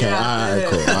hook. Okay, You're off the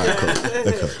hook. all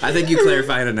right, cool. I think you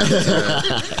clarified enough.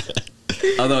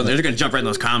 Although they're going to jump right in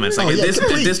those comments. Like at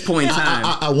this point in time.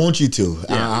 I want you to.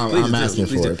 Yeah, I'm asking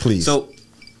for it, please. So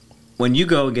when you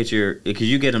go get because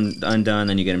you get them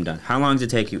undone and you get them done, how long does it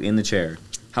take you in the chair?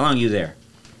 How long are you there?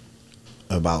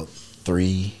 About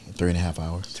 3.5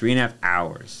 hours. 3.5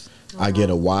 hours. I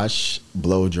get a wash,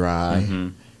 blow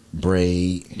dry,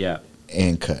 braid,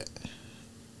 and cut.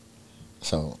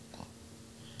 So.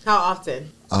 How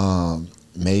often?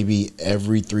 Maybe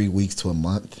every 3 weeks to a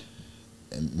month.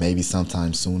 And maybe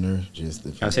sometime sooner. Just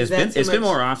it's been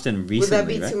more often recently. Would that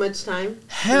be right? too much time?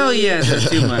 Hell yes, that's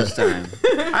too much time.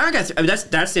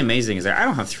 That's the amazing is that I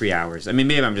don't have 3 hours. I mean,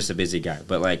 maybe I'm just a busy guy,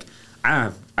 but like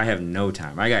I have no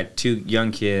time. I got 2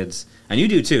 young kids, and you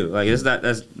do too. Like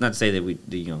that's not to say that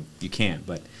you can't,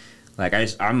 but like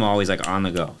I'm always like on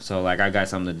the go. So like I got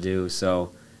something to do.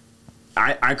 So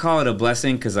I call it a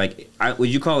blessing because, like, would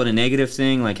you call it a negative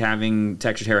thing, like having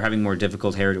textured hair, having more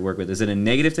difficult hair to work with? Is it a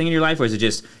negative thing in your life, or is it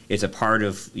just it's a part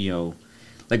of,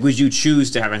 like, would you choose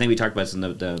to have, I think we talked about this in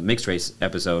the mixed race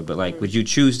episode, but, like, would you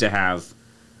choose to have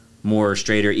more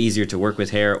straighter, easier to work with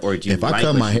hair, or do you If I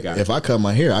cut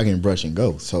my hair, I can brush and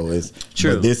go. So it's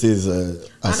true. But this is a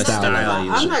style.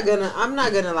 I'm not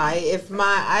gonna lie. If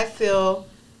I feel,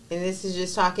 and this is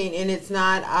just talking, and it's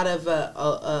not out of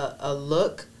a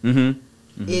look.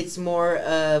 It's more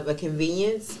of a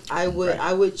convenience. I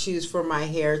would choose for my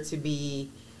hair to be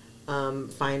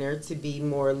finer, to be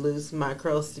more loose, my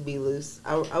curls to be loose.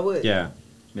 I would. Yeah.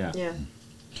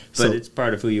 But it's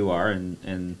part of who you are,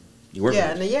 and you work.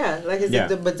 Yeah, with it. yeah. Like I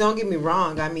said, but don't get me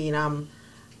wrong. I mean, I'm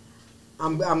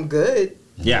good.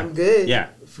 Yeah, I'm good. Yeah,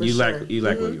 you sure. like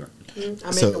what you are.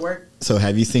 I make it work. So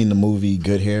have you seen the movie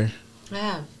Good Hair? I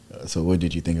have. So what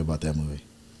did you think about that movie?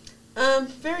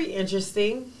 Very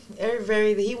interesting.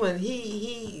 He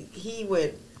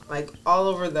went like all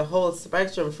over the whole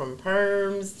spectrum, from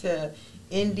perms to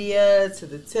India to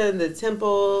the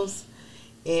temples,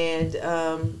 and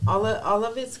all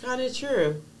of it's kind of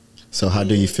true. So how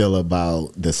do you feel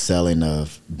about the selling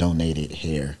of donated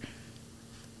hair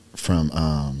from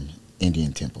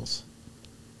Indian temples?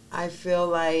 I feel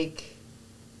like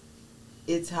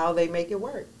it's how they make it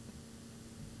work.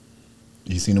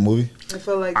 You seen the movie? I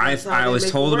feel like I was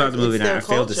told about the movie, and I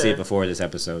failed to see it culture. before this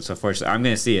episode. So unfortunately, I'm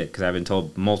going to see it because I've been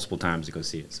told multiple times to go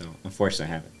see it. So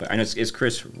unfortunately, I haven't. But I know it's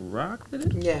Chris Rock that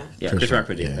did it? Yeah, Chris Rock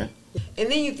did it. Right?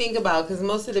 And then you think about, because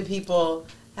most of the people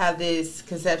have this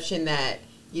conception that,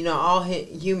 all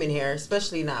human hair,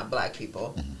 especially not black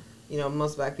people,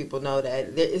 most black people know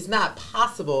that it's not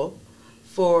possible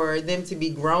for them to be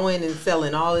growing and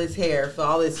selling all this hair, for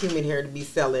all this human hair to be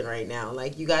selling right now.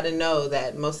 Like, you got to know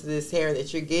that most of this hair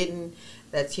that you're getting,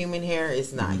 that's human hair,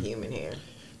 is not human hair.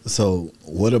 So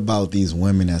what about these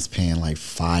women that's paying like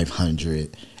 $500,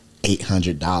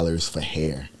 $800 for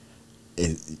hair?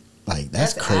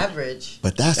 That's crazy. Average.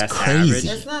 But that's crazy. Average.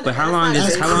 That's not, but how long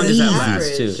does that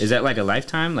last too? Is that like a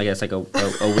lifetime? Like it's like a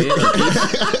wig?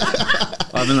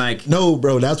 I've been like, no,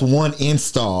 bro, that's one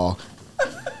install.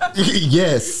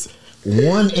 Yes,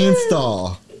 one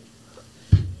install.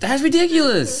 that's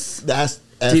ridiculous. That's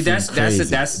See, crazy.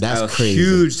 that's a crazy.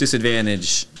 huge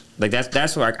disadvantage. Like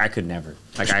that's where I could never.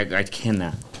 Like I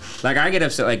cannot. Like I get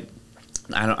upset. Like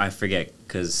I forget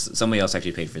because somebody else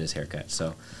actually paid for this haircut.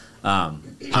 So How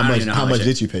much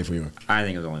did you pay for yours? I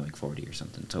think it was only like 40 or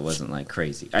something. So it wasn't like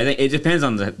crazy. I think it depends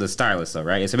on the stylist though,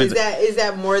 right? It depends. Is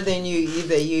that more than you're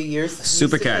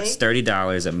Supercuts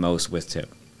 $30 at most with tip.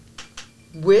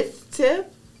 With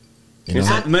tip? You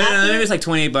know, Maybe it's like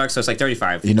 $28, so it's like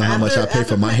 35. you know how much I pay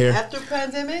for my hair? After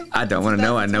pandemic? I don't want to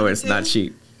know. I know it's not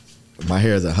cheap. My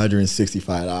hair is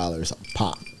 $165 a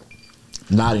pop,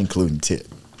 not including tip.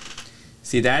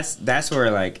 See, that's where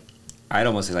like I'd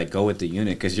almost say like go with the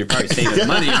unit because you're probably saving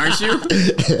money, aren't you?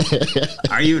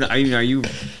 Are you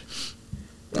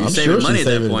I'm saving sure money she's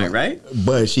at that saving point, money. right?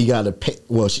 But she got to pay.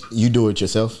 Well, you do it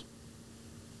yourself.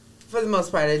 For the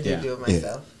most part, I do Yeah. do it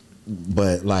myself.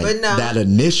 But like But no. that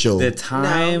initial, The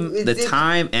time, No, the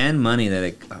time and money that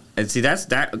it, and see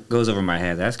that goes over my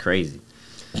head. That's crazy.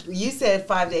 You said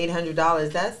 $500 to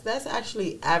 $800. That's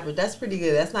actually average. That's pretty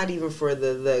good. That's not even for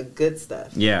the good stuff.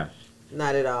 Yeah.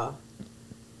 Not at all.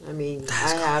 I mean,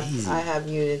 That's crazy. I have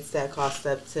units that cost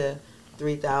up to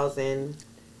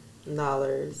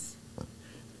 $3,000.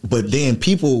 but then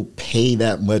people pay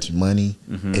that much money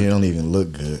and it don't even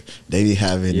look good. They be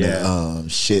having the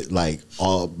shit like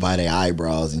all by their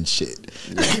eyebrows and shit.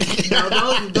 No,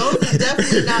 those are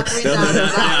definitely not $3,000.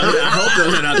 I hope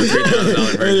those are not the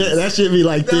 $3,000 versions. That should be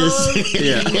like Those, this.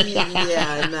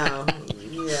 yeah, no.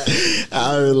 Yeah.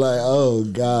 I was like, oh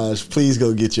gosh, please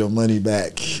go get your money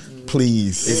back.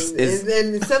 Please.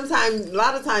 And sometimes, a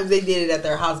lot of times they did it at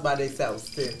their house by themselves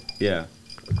too. Yeah.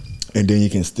 And then you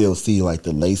can still see like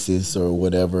the laces or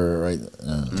whatever, right?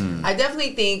 I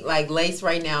definitely think like lace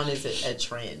right now is a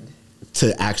trend.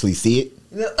 To actually see it.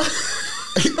 No.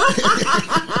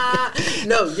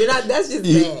 No, you're not. That's just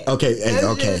bad. Okay, That's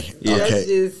okay, just, okay. That's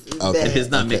just Okay. bad. It's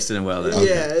not mixing in well. Though.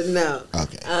 Yeah, no.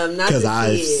 Okay. Not Because to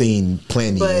I've see it, seen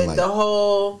plenty. but Like, the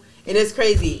whole and it's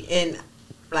crazy and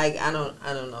like I don't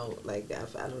know like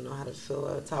I don't know how to feel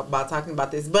about talking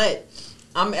about this, but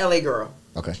I'm LA girl.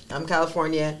 okay. I'm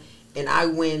California, and I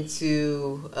went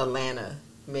to Atlanta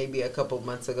maybe a couple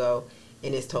months ago,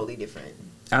 and it's totally different.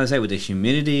 I would say with the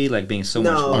humidity, like being so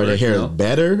No. much Are warmer. the hair no?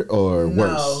 better or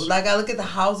No, worse? like I look at the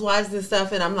housewives and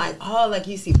stuff, and I'm like, oh, like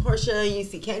you see Portia and you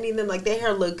see Candy, and them, like their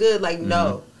hair look good. Like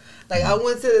no, like I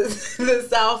went to the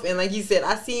South, and like you said,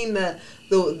 I seen the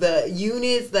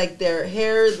units, like their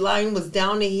hairline was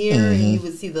down to here, and you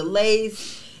would see the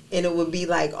lace, and it would be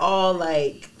like all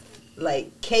like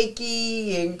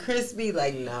cakey and crispy.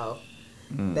 Like no,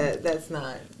 that's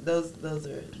not those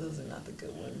are not the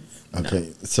good ones.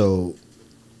 Okay, so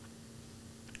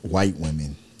white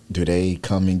women, do they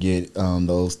come and get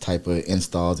those type of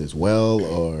installs as well,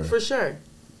 or? For sure.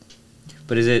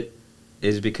 But is it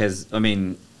because I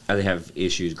mean, do they have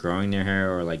issues growing their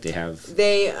hair, or like they have?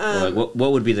 They Or like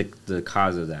what would be the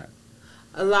cause of that?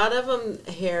 a lot of them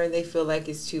hair they feel like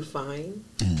it's too fine.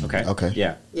 Okay. Okay.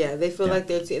 Yeah. Yeah, they feel Yeah. like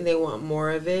they're too, and they want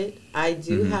more of it. I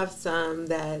do have some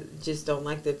that just don't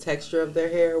like the texture of their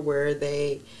hair, where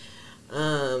they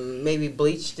maybe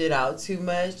bleached it out too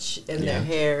much, and their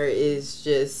hair is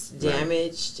just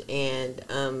damaged, and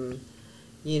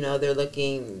they're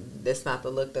looking. That's not the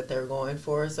look that they're going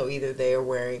for. So either they are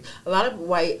wearing a lot of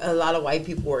white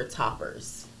people wear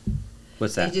toppers.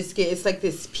 What's They that? just get it's like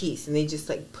this piece, and they just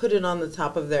like put it on the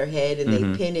top of their head, and they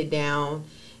pin it down,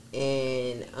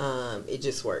 and it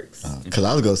just works. Because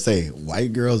I was gonna say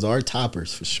white girls are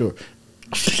toppers for sure.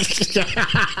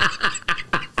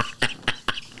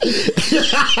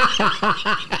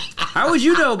 How would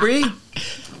you know, Bre?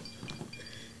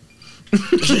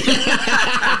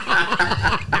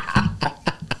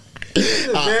 That's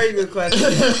a very good question.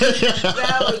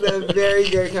 That was a very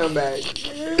good comeback.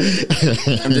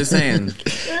 I'm just saying.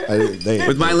 They-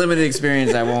 With my limited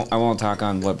experience, I won't talk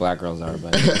on what black girls are,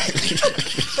 but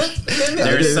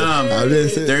there's some. I'm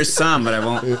just saying. There's some, but I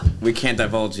won't. We can't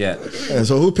divulge yet. And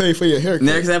so who paid for your haircut?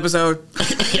 Next episode.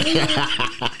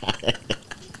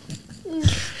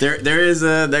 There is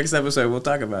a next episode. We'll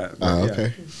talk about it. Oh, Yeah.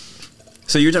 okay.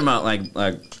 So you're talking about like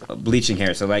bleaching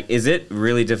hair. So like, is it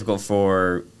really difficult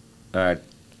for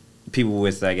people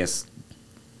with, I guess,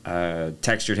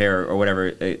 textured hair or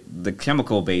whatever, the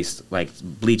chemical based like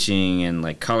bleaching and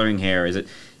like coloring hair? Is it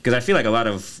because I feel like a lot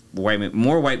of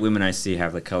more white women I see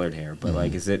have like colored hair, but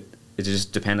like, does it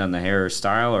just depend on the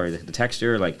hairstyle or the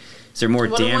texture? Like, is there more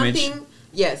damage?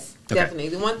 Yes, Okay. definitely.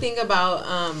 The one thing about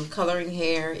coloring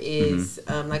hair is,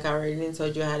 like I already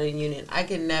told you, I had a unit. I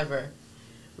can never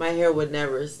my hair would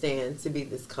never stand to be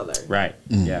this color. Right.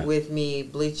 Yeah. With me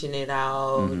bleaching it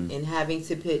out Mm-hmm. and having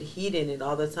to put heat in it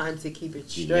all the time to keep it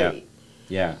straight.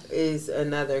 Yeah. Is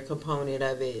another component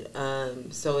of it.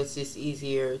 So it's just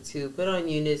easier to put on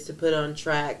units, to put on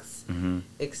tracks,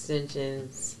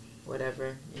 extensions,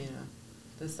 whatever,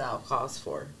 the style calls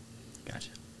for.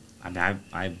 Gotcha. I mean,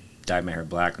 I dyed my hair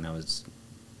black when I was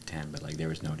 10, but like there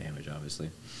was no damage, obviously.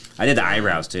 I did the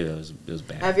eyebrows too. It was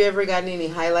bad. Have you ever gotten any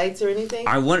highlights or anything?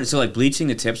 I wanted like bleaching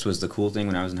the tips was the cool thing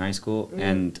when I was in high school,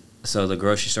 and so the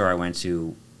grocery store I went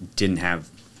to didn't have.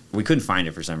 We couldn't find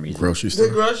it for some reason. Grocery store.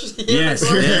 The grocery. Yes,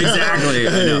 exactly.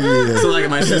 I know. So like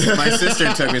my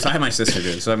sister took me. So I had my sister do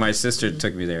it. So my sister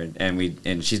took me there,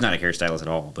 and she's not a hairstylist at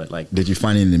all. But like, Did you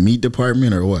find it in the meat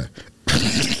department or what?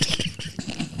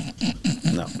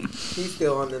 no. He's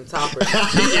still on them toppers.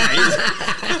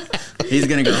 He's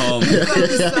gonna go home.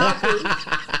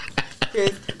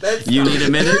 That's You need a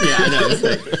minute? Yeah, I know. It's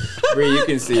like, Bre, you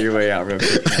can see your way out real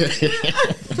quick.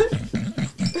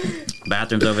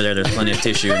 Bathroom's over there. There's plenty of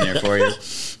tissue in there for you.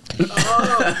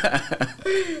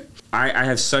 I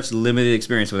have such limited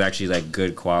experience with actually like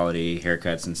good quality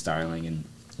haircuts and styling, and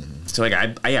so like I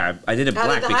did it How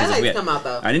black did the because highlights come out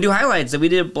though? I didn't do highlights. We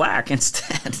did it black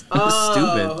instead. It was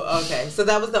stupid. Okay. So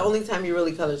that was the only time you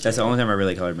really colored. That's the only time I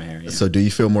really colored my hair. Yeah. So do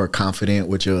you feel more confident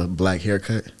with your black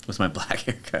haircut? What's my black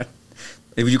haircut?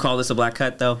 Would you call this a black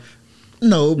cut though?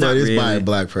 No, but Not it's by really. a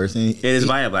black person. It is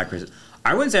by a black person.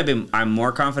 I wouldn't say I'm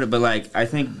more confident, but like I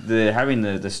think having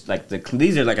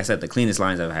these are like I said the cleanest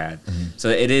lines I've had. So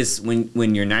it is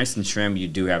when you're nice and trim, you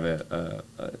do have a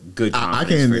good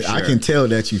confidence. For sure. I can tell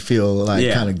that you feel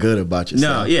like kind of good about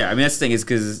yourself. No, yeah, I mean that's the thing is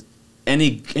because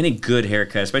any good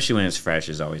haircut, especially when it's fresh,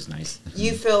 is always nice.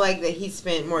 You feel like that he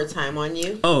spent more time on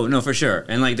you? Oh no, for sure,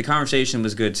 and like the conversation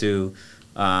was good too.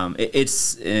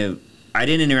 I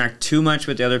didn't interact too much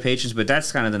with the other patients, but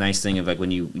that's kind of the nice thing of like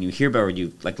when you hear about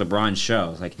like LeBron's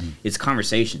show, like it's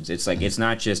conversations. It's like it's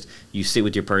not just you sit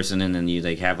with your person and then you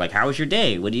like have like how was your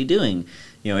day? What are you doing?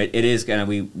 It is kind of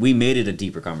we made it a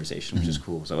deeper conversation, which is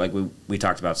cool. So like we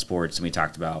talked about sports and we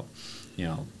talked about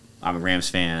I'm a Rams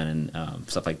fan and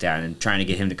stuff like that, and trying to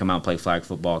get him to come out and play flag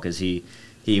football because he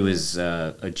was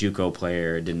a JUCO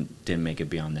player, didn't make it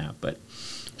beyond that, but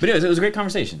it was a great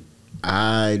conversation.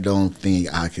 I don't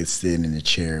think I could sit in a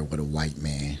chair with a white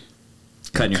man.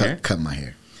 Cutting your hair? Cut my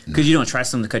hair. Because you don't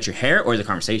trust them to cut your hair or the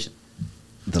conversation?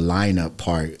 The lineup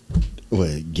part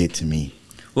would get to me.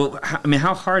 Well, I mean,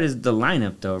 how hard is the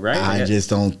lineup, though, right? I just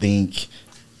don't think,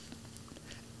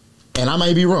 and I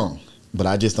might be wrong, but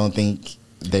I just don't think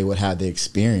they would have the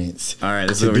experience. All right,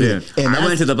 this is what we're doing. And I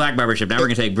went to the black barbershop. Now we're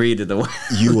going to take Bre to the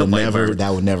You will white never, barber.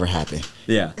 that would never happen.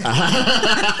 Yeah.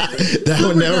 That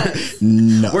would never,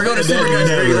 no. We're going to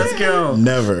Supercuts, Bre. Let's go.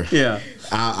 Never. Yeah.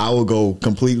 I will go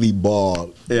completely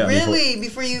bald. Yeah. Really?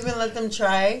 Before you even let them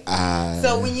try?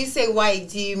 So when you say white,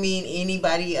 do you mean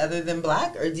anybody other than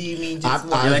black, or do you mean just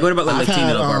white? Like, what about like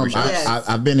Latino barbershops? Yes.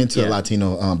 I've been into a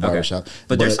Latino barbershop. Okay.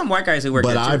 But there's some white guys who work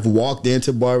But there, too. I've walked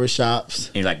into barbershops.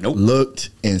 And you're like, nope.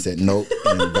 Looked and said nope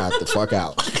and got the fuck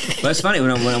out. But it's funny, when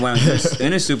I was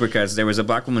in a Supercuts, there was a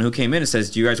black woman who came in and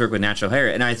says, do you guys work with natural hair?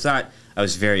 And I thought, I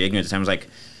was very ignorant at the time. I was like,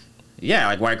 yeah,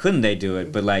 like why couldn't they do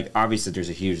it? But like obviously there's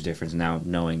a huge difference now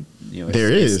knowing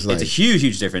it's a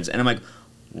huge difference. And I'm like,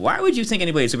 why would you think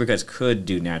anybody at Supercuts could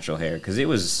do natural hair? Because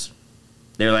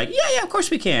they're like, yeah, of course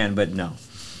we can, but no.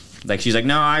 Like she's like,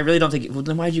 no, I really don't think. Well,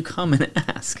 then why'd you come and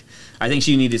ask? I think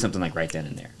she needed something like right then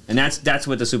and there, and that's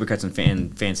what the Supercuts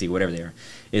and fancy whatever they are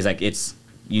is like.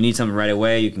 You need something right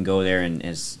away. You can go there and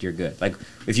you're good. Like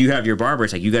if you have your barber,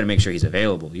 it's like you got to make sure he's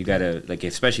available. You got to like,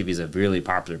 especially if he's a really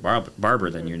popular barber,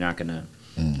 then you're not gonna.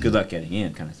 Good luck getting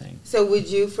in, kind of thing. So would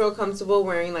you feel comfortable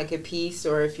wearing like a piece,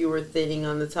 or if you were thinning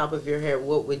on the top of your hair,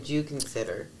 what would you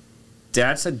consider?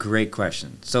 That's a great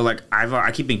question. So like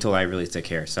I keep being told I have really thick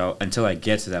hair. So until I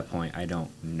get to that point, I don't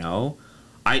know.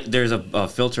 There's a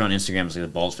filter on Instagram, it's like a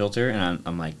bald filter, and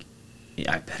I'm like.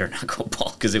 Yeah, I better not go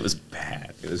bald because it was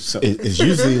bad. It was so. It's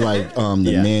usually like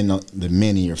the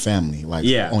men in your family, like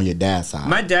on your dad's side.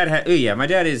 My dad my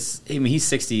dad is. I mean, he's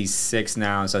 66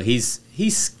 now, so he's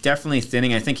definitely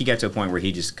thinning. I think he got to a point where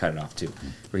he just cut it off too,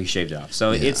 where he shaved it off.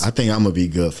 So it's. I think I'm gonna be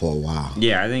good for a while.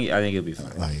 Yeah, I think it'll be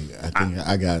fine. Like I think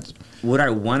I got. Would I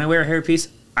want to wear a hairpiece?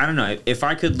 I don't know. If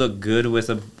I could look good with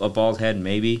a bald head,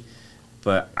 maybe,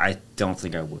 but I don't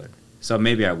think I would. So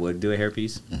maybe I would do a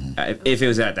hairpiece if it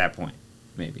was at that point.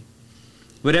 Maybe.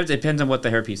 But it depends on what the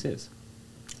hairpiece is.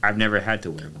 I've never had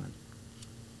to wear one.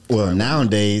 Well,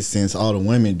 nowadays, since all the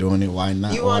women doing it, why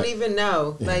not? You won't even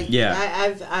know. Like,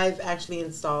 yeah. I've actually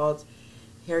installed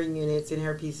hair units and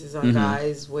hair pieces on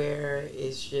guys where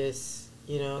it's just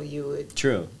You know, you would.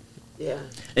 True. Yeah.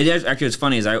 It is, actually, what's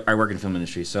funny is I work in film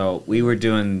industry, so we were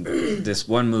doing this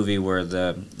one movie where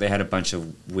they had a bunch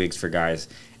of wigs for guys,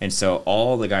 and so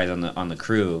all the guys on the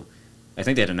crew, I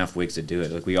think they had enough wigs to do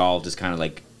it. Like we all just kind of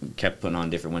like kept putting on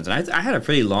different ones, and I had a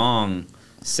pretty long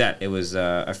set. It was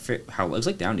it was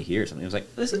like down to here or something. It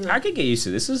was like I could get used to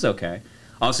this. This is okay.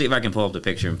 I'll see if I can pull up the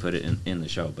picture and put it in the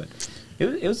show, but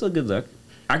it was a good look.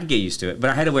 I could get used to it, but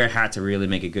I had to wear a hat to really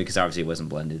make it good because obviously it wasn't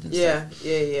blended and stuff.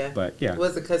 Yeah. But yeah.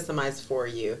 Was it customized for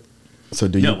you? So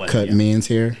do you cut men's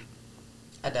hair?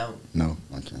 I don't. No.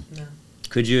 Okay. No.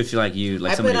 Could you if you I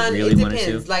somebody put on, really it wanted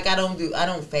depends. to? Like I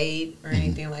don't fade or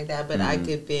anything like that, but I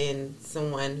could bend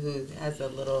someone who has a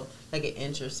little like an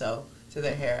inch or so to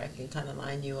their hair. I can kind of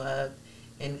line you up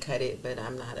and cut it, but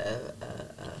I'm not a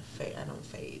fade. I don't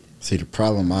fade. See, the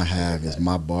problem I have is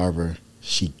my barber.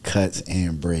 She cuts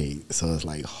and braids, so it's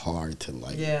like hard to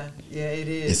like. Yeah, it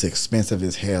is. It's expensive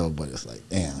as hell, but it's like,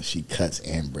 damn, she cuts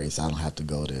and braids. So I don't have to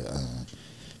go to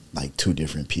like 2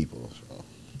 different people. So.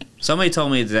 Somebody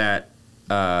told me that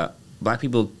black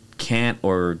people can't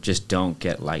or just don't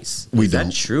get lice. Is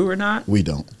that true or not? We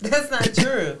don't. That's not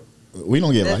true. We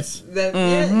don't get lice.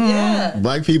 Yeah.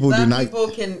 Black people do not.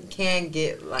 Black people can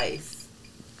get lice.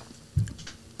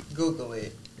 Google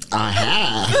it. I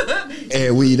have,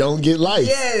 and we don't get lice.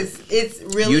 Yes, it's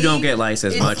really. You don't get lice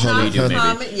as much as we do,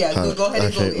 maybe. Yeah, go ahead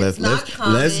and Google it. It's not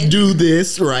common. Let's do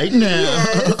this right now.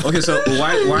 Yes. Okay, so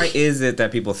why is it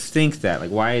that people think that?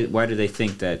 Like, why do they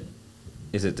think that?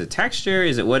 Is it the texture?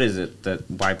 What is it that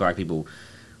why black people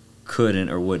couldn't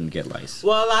or wouldn't get lice?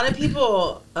 Well, a lot of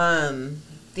people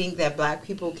think that black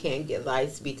people can't get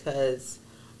lice because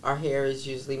our hair is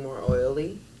usually more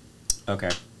oily. Okay.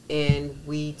 And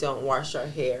we don't wash our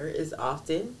hair as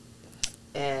often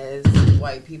as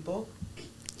white people.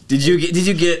 Did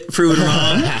you get proven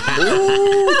wrong?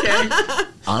 Ooh, okay.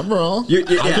 I'm wrong. You're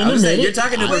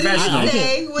talking to a professional.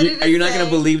 What are you not going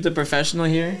to believe the professional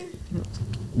here?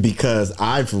 Because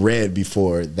I've read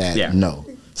before that no.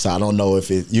 So I don't know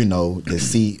if it,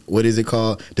 what is it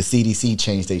called? The CDC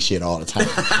changed their shit all the time.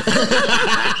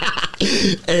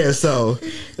 And so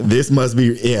this must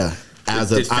be,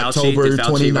 as of October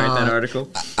 29th, write that article?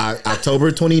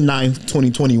 October 29th,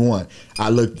 2021. I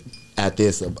looked at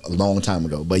this a long time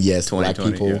ago. But yes, black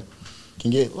people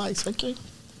can get lice. Okay,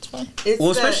 it's fine.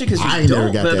 Especially because I you never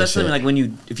don't. got But that that's shit. something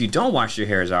like if you don't wash your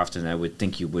hair as often, I would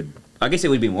think you would. I guess it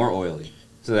would be more oily.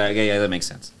 So that makes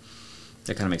sense.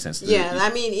 That kind of makes sense. Yeah,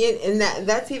 I mean, and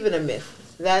that's even a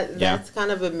myth. That's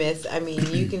kind of a myth. I mean,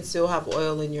 you can still have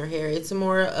oil in your hair. It's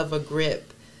more of a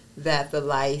grip that the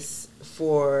lice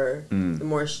for the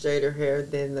more straighter hair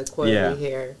than the coily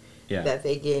hair that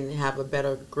they can have a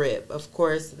better grip. Of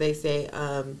course, they say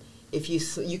if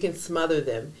you can smother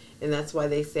them, and that's why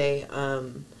they say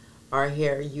our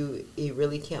hair you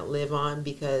really can't live on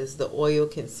because the oil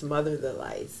can smother the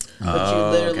lice. But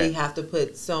you literally have to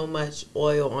put so much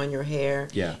oil on your hair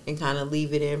and kind of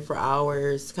leave it in for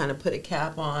hours, kind of put a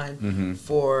cap on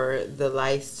for the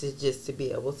lice to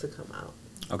be able to come out.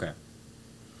 Okay.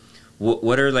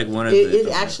 What are like one of it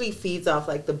actually feeds off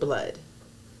like the blood.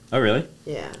 Oh, really?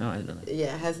 Yeah. Oh, I didn't know that.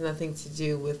 Yeah, it has nothing to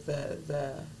do with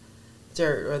the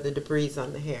dirt or the debris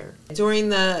on the hair. During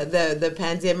the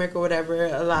pandemic or whatever,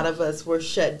 a lot of us were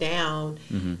shut down,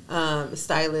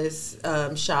 stylists,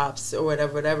 shops or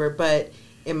whatever. But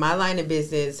in my line of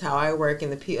business, how I work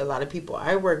and a lot of people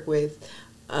I work with,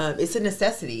 it's a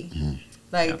necessity.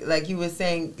 Like you were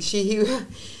saying, he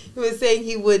was saying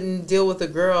he wouldn't deal with a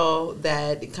girl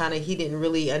that kind of he didn't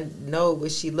really know what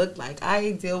she looked like.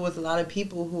 I deal with a lot of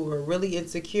people who are really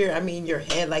insecure. I mean, your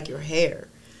head, like your hair.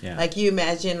 Yeah. Like you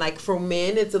imagine, like for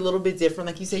men, it's a little bit different.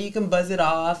 Like you say, you can buzz it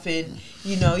off and,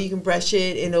 you can brush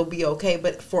it and it'll be okay.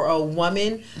 But for a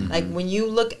woman, like when you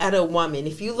look at a woman,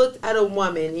 if you looked at a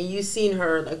woman and you seen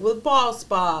her like with bald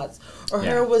spots or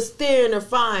her was thin or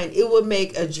fine, it would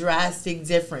make a drastic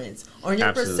difference on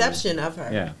your perception of her.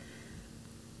 Yeah.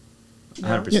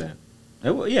 100%.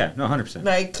 Yeah, no, 100%.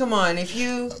 Like, come on, if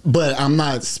you... But I'm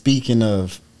not speaking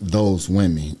of those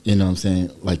women, you know what I'm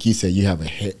saying? Like you said, you have a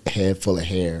head full of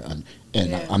hair,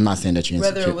 and I'm not saying that you're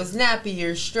insecure. Whether it was nappy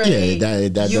or straight,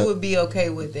 you would be okay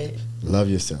with it. Love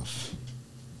yourself.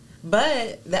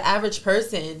 But the average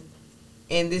person,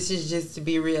 and this is just to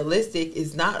be realistic,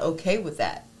 is not okay with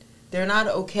that. They're not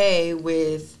okay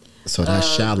with... So that's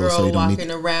shallow. Girl so you don't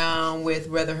walking around with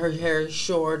whether her hair is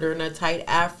short or in a tight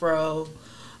afro.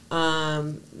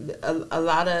 A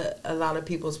lot of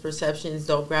people's perceptions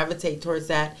don't gravitate towards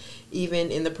that.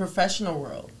 Even in the professional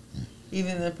world,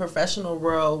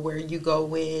 where you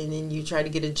go in and you try to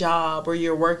get a job or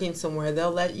you're working somewhere, they'll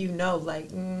let you know, like,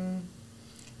 can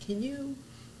you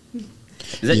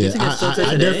Is that, Yeah, you think that's still I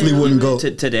today? definitely wouldn't go.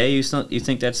 Today, you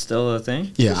think that's still a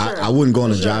thing? Yeah, For sure. I wouldn't go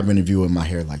on a For job sure. interview with my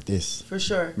hair like this. For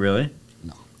sure. Really?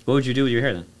 No. What would you do with your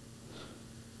hair then?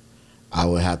 I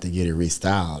would have to get it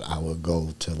restyled. I would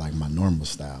go to like my normal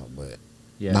style, but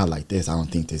not like this. I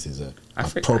don't think this is a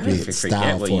appropriate forget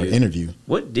style what for an you- interview.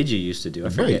 What did you used to do? I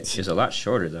forget. Braids. It was a lot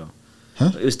shorter though.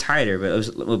 Huh? It was tighter, but it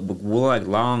was like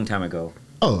long time ago.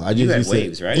 Oh, I just You had used to-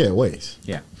 waves, right? Yeah, waves.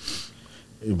 Yeah.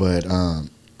 But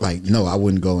like no, I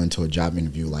wouldn't go into a job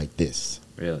interview like this.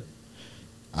 Really?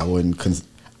 I wouldn't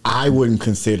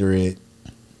consider it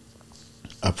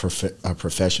a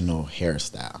professional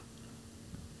hairstyle.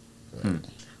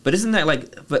 But isn't that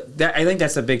like? But that, I think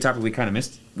that's a big topic we kind of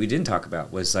missed. We didn't talk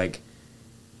about was like,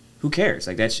 who cares?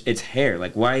 Like it's hair.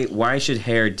 Like why should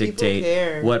hair care.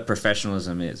 dictate what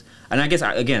professionalism is? And I guess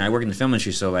I work in the film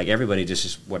industry, so like everybody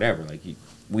just whatever. Like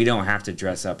we don't have to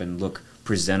dress up and look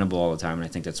presentable all the time, and I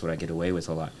think that's what I get away with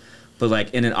a lot. But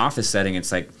like in an office setting,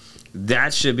 it's like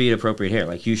that should be appropriate hair.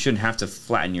 Like you shouldn't have to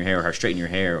flatten your hair or straighten your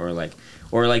hair or like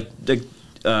the.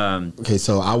 Okay,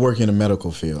 so I work in the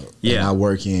medical field. Yeah. And I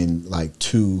work in like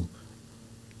two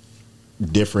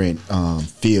different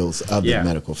fields of the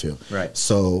medical field. Right.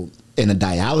 So in a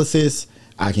dialysis,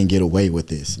 I can get away with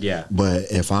this. Yeah.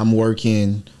 But if I'm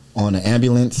working on an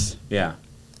ambulance, Yeah.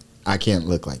 I can't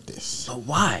look like this. But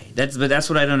why? That's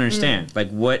what I don't understand.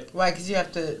 Like what? Why? Because you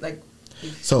have to like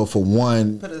So for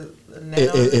one, put a net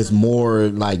on it's more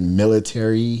like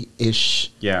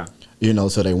military-ish. Yeah. You know,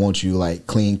 so they want you like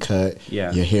clean cut.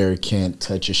 Yeah. Your hair can't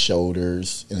touch your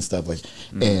shoulders and stuff like.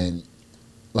 And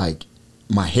like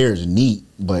my hair is neat,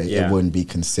 but Yeah. it wouldn't be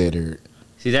considered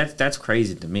See, that's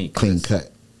crazy to me. 'cause clean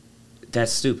cut.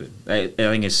 That's stupid. I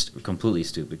think it's completely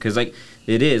stupid because like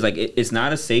it is like it's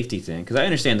not a safety thing. Because I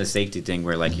understand the safety thing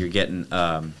where like you're getting.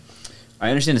 I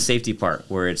understand the safety part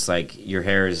where it's like your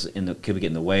hair is could be getting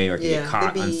in the way or could get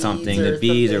caught on something, the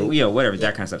beads or whatever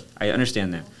that kind of stuff. I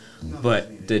understand that, but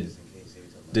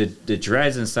the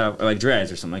dreads and stuff, or like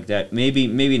dreads or something like that,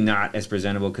 maybe not as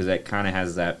presentable because that kind of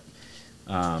has that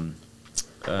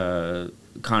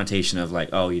connotation of like,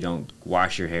 oh, you don't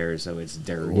wash your hair so it's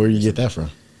dirty. Where do you get that from?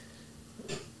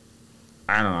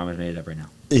 I don't know. I'm gonna make it up right now.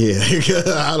 Yeah,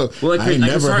 I don't. Well, like, I ain't as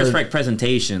never far as heard. like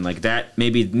presentation, like that,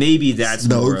 maybe that's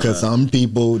No, more because of a- some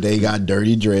people they got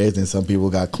dirty dreads and some people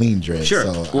got clean dreads. Sure.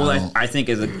 So Well, I don't- I think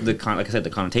as like I said, the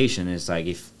connotation is like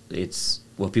if it's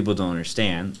what people don't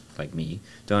understand, like me,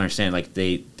 don't understand. Like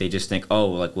they just think, oh,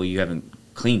 like well, you haven't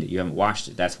cleaned it, you haven't washed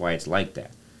it. That's why it's like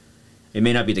that. It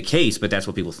may not be the case, but that's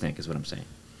what people think. Is what I'm saying.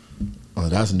 oh,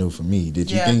 that's new for me.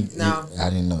 Did you Yeah, think? no. I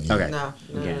didn't know. Yeah. Okay.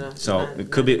 No. So not- it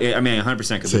could be. I mean,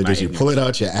 100% could So be. my did you pull it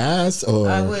ignorance. out your ass, or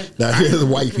I would. that is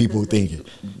white people thinking?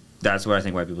 That's what I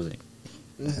think white people think.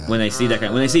 When they see that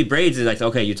when they see braids, it's like,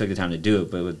 okay, you took the time to do it.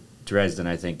 But with dreads, then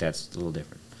I think that's a little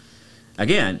different.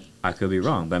 Again, I could be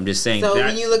wrong, but I'm just saying. So that,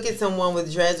 when you look at someone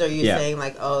with dreads, are you Yeah. saying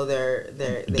like, oh,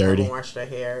 they Dirty. haven't washed their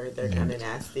hair, they're kind of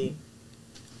nasty?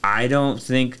 I don't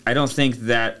think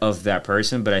that of that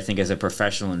person, but I think as a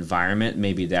professional environment,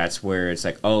 maybe that's where it's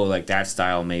like, oh, like that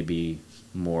style may be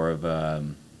more of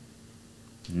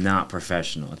not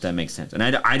professional, if that makes sense. And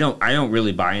I don't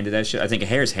really buy into that shit. I think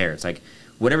hair is hair. It's like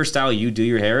whatever style you do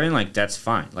your hair in, like that's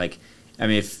fine. Like I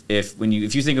mean,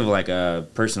 if you think of like a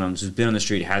person who's been on the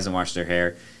street, hasn't washed their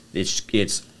hair,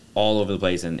 it's all over the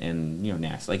place and you know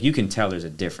nasty. Like you can tell there's a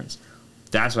difference.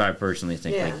 That's what I personally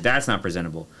think. Yeah. Like that's not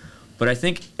presentable. But I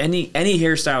think any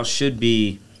hairstyle should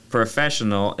be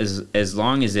professional as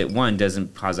long as it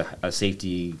doesn't cause a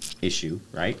safety issue,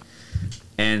 right?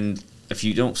 And if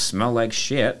you don't smell like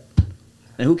shit,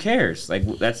 then who cares? Like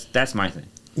that's my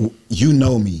thing. You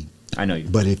know me, I know you.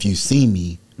 but if you see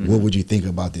me, what would you think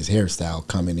about this hairstyle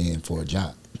coming in for a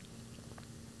job?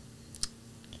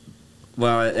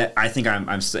 Well, I think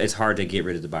it's hard to get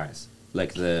rid of the bias.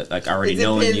 Like already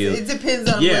knowing you. It depends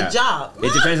on the job.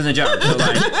 It depends on the job. So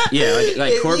like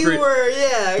like If corporate. you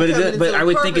were, But I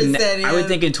would think in setting, I would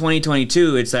think in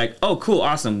 2022 it's like, oh cool,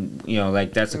 awesome, you know,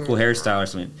 like that's a cool hairstyle or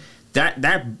something. That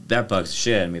bugs the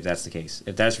shit out of me if that's the case.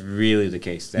 If that's really the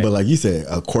case. But like you said,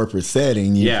 a corporate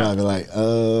setting, you're probably like,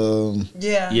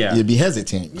 yeah, you'd be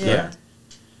hesitant.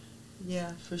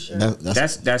 yeah, for sure.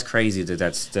 That's crazy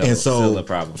that's still, And so still a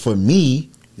problem. for me,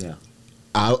 Yeah.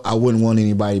 I wouldn't want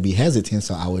anybody to be hesitant,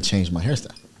 so I would change my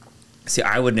hairstyle. See,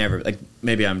 I would never like.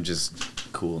 Maybe I'm just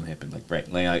cool and hip and like right,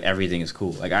 like everything is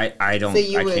cool. Like I don't. So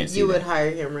you I would can't see you would that.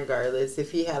 hire him regardless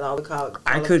if he had all the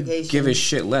I could qualifications. give a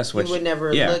shit less. Which You would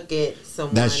never yeah. look at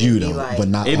someone. That's you and be though, like, but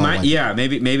not It all might. white Yeah.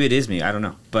 Maybe it is me. I don't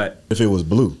know. But if it was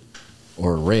blue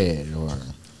or red or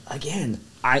again,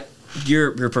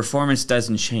 your performance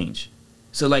doesn't change.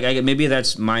 So like maybe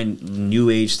that's my new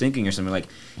age thinking or something. Like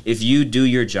if you do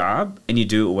your job and you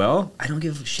do it well, I don't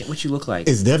give a shit what you look like.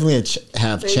 It's definitely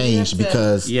have changed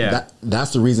because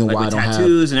that's the reason like why I don't have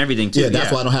tattoos and everything too. Yeah,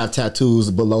 that's why I don't have tattoos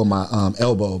below my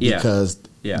elbow because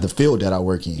the field that I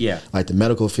work in. Yeah. Like the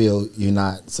medical field, you're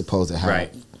not supposed to have.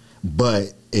 Right.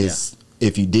 But it's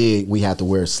if you did, we had to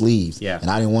wear sleeves. Yeah. And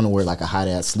I didn't want to wear like a hot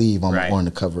ass sleeve on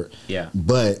the cover. Yeah.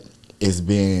 But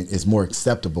it's more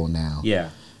acceptable now.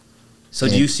 Yeah. So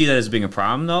do you see that as being a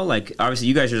problem though? Like obviously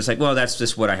you guys are just like, well, that's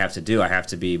just what I have to do. I have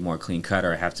to be more clean cut,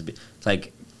 or I have to be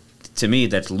like. To me,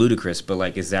 that's ludicrous. But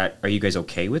like, are you guys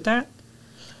okay with that?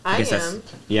 I am.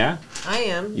 Yeah. I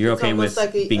am. You're okay with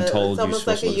being told? It's almost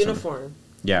like a uniform.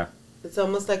 Yeah. It's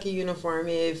almost like a uniform.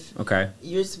 If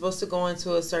you're supposed to go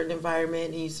into a certain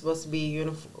environment and you're supposed to be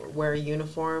wear a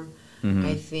uniform,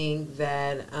 I think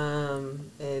that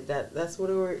that's what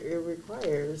it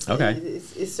requires. Okay.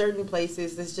 It's certain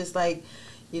places. It's just like,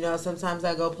 sometimes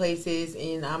I go places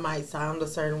and I might sound a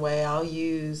certain way. I'll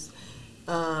use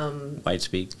white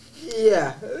speak.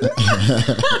 Yeah.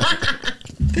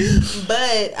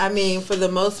 But I mean, for the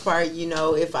most part,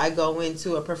 if I go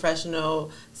into a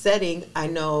professional setting, I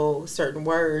know certain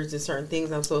words and certain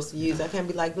things I'm supposed to use. I can't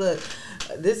be like, look,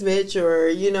 this bitch, or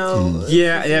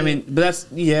Yeah, I mean, but that's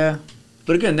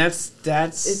But again, that's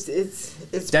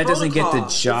it's that doesn't get the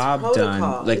job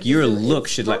done. Like your look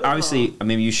should like obviously. I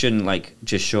mean, you shouldn't like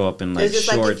just show up in like it's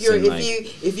just shorts. Like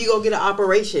if you go get an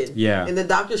operation, and the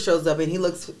doctor shows up and he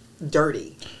looks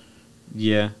dirty.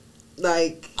 Yeah.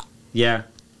 Like. Yeah.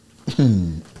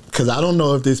 Because I don't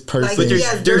know if this person. Like he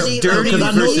has dirty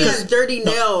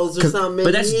nails or something.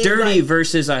 But that's dirty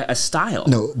versus a style.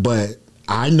 No, but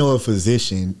I know a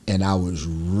physician, and I was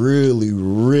really,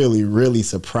 really, really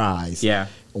surprised. Yeah.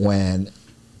 When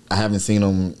I haven't seen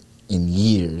him in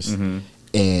years,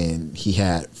 and he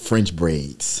had French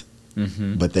braids,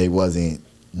 but they wasn't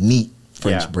neat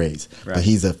French braids. Right. But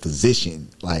he's a physician,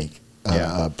 like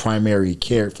a primary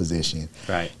care physician,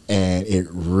 right? And it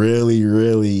really,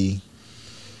 really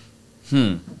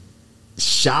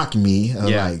shocked me.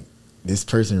 Like this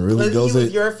person really goes.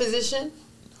 Was your physician?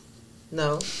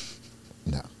 No.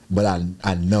 No, but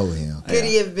I know him. Could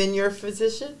he have been your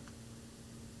physician?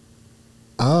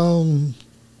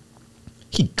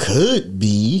 He could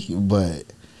be, but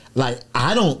like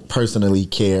I don't personally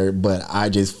care, but I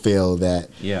just feel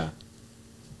that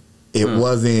it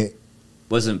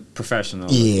wasn't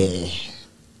professional. Yeah.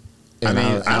 And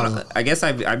I mean, I guess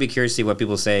I'd be curious to see what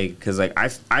people say, because like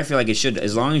I feel like it should,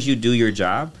 as long as you do your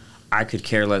job, I could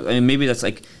care less. I mean, maybe that's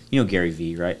like, Gary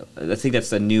Vee, right? I think that's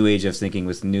the new age of thinking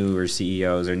with newer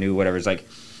CEOs or new whatever. It's like,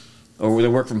 or they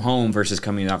work from home versus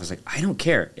coming in the office. Like, I don't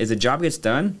care. If the job gets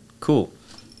done, cool.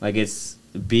 Like, it's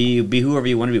be whoever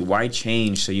you want to be. Why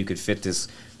change so you could fit this?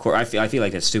 I feel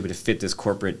like that's stupid to fit this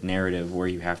corporate narrative where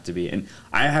you have to be. And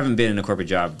I haven't been in a corporate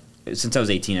job since I was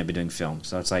 18. I've been doing film,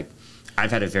 so it's like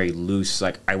I've had a very loose.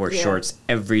 Like, I wear shorts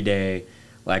every day.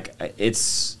 Like,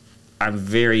 I'm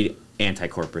very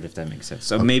anti-corporate, if that makes sense.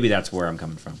 So maybe that's where I'm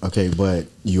coming from. Okay, but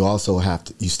you also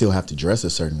still have to dress a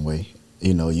certain way.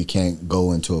 You can't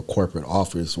go into a corporate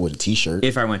office with a t-shirt.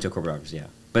 If I went to a corporate office, yeah.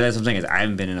 But that's what I'm saying, is I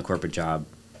haven't been in a corporate job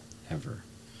ever.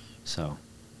 So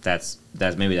that's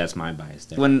my bias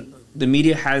there. When the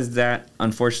media has that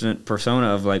unfortunate persona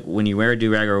of like when you wear a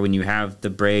do-rag or when you have the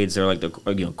braids or like the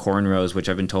cornrows, which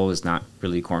I've been told is not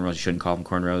really cornrows. You shouldn't call them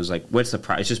cornrows. Like, what's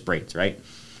the it's just braids, right?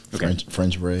 Okay.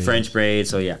 French braids. French braids.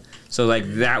 So yeah. So like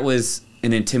that was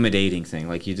an intimidating thing.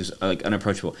 Like you just like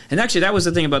unapproachable. And actually that was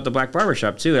the thing about the black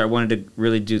barbershop too. I wanted to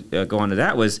really go on to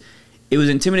that. Was it was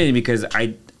intimidating because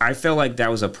I felt like that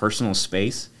was a personal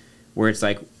space where it's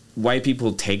like white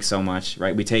people take so much,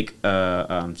 right? We take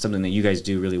something that you guys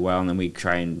do really well, and then we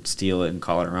try and steal it and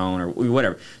call it our own or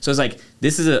whatever. So it's like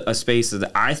this is a space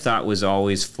that I thought was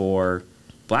always for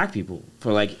black people.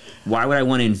 For like, why would I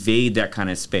want to invade that kind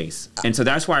of space? And so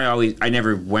that's why I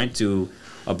never went to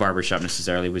a barbershop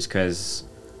necessarily, was because,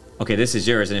 okay, this is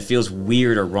yours, and it feels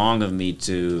weird or wrong of me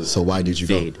to. So why did you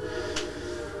invade? Go?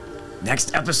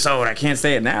 Next episode, I can't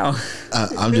say it now.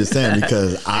 I'm just saying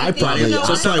because I probably would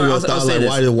have thought like,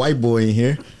 why is a white boy in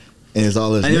here? And it's all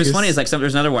this. And it was funny. It's like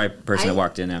there's another white person that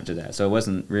walked in after that, so it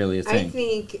wasn't really a thing.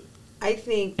 I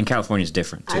think. And California's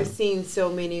different too. I've seen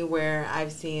so many where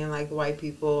I've seen like white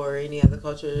people or any other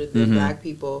culture, the black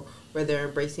people, where they're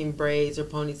embracing braids or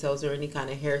ponytails or any kind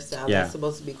of hairstyle that's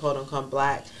supposed to be quote unquote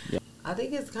black. Yeah. I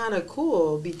think it's kind of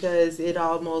cool because it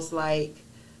almost like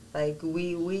Like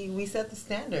we set the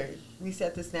standard. We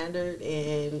set the standard,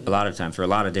 and A lot of times for a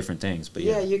lot of different things, but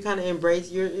yeah, yeah. you kind of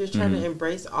embrace. You're trying to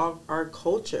embrace our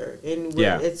culture, and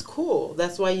Yeah. it's cool.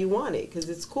 That's why you want it, because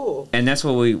it's cool. And that's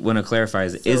what we want to clarify: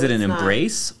 is So it an it's not-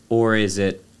 embrace or is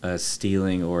it a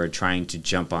stealing or trying to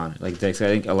jump on it? Like I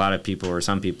think a lot of people or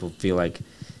some people feel like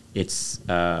it's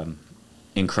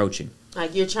encroaching.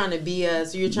 Like you're trying to be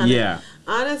us. You're trying Yeah. to.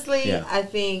 Honestly, Yeah. I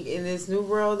think in this new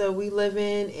world that we live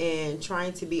in, and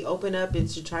trying to be open up and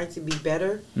to trying to be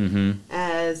better Mm-hmm.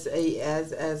 as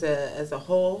a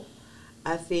whole,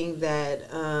 I think that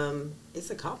it's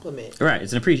a compliment. Right.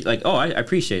 It's an I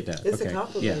appreciate that. It's Okay. a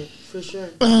compliment Yeah. for sure.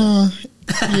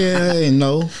 Yeah and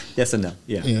no. Yes and no.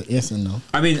 Yeah. Yeah, yes and no.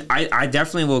 I mean, I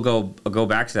definitely will go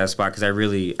back to that spot because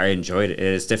I enjoyed it.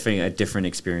 It's definitely a different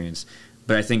experience.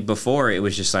 But I think before it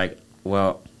was just like,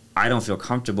 well, I don't feel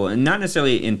comfortable, and not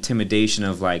necessarily intimidation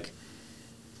of like,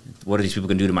 what are these people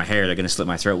gonna do to my hair? They're gonna slit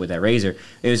my throat with that razor.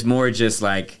 It was more just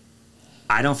like,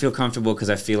 I don't feel comfortable because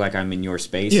I feel like I'm in your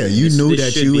space. Yeah, and you this- knew this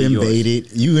that should you be yours.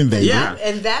 invaded. You invaded. Yeah.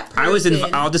 And that person, I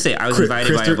was. I'll just say I was invited by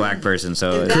a Christopher- black person.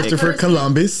 So And that Christopher person-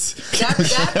 Columbus.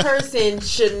 that person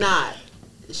should not.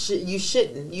 You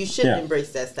shouldn't. You shouldn't Yeah. embrace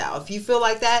that style. If you feel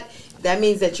like that, that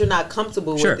means that you're not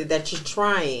comfortable Sure. with it. That you're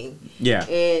trying. Yeah.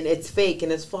 And it's fake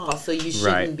and it's false. So you shouldn't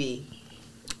Right. be.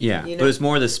 Yeah, You know? but it's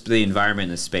more the environment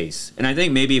and the space. And I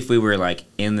think maybe if we were like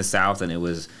in the South and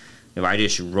if I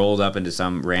just rolled up into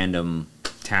some random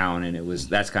town and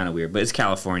that's kind of weird. But it's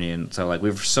California, and so like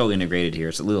we're so integrated here,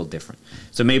 it's a little different.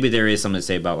 So maybe there is something to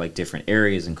say about like different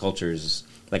areas and cultures,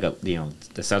 like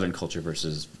the Southern culture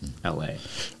versus LA.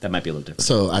 That might be a little different.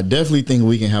 So I definitely think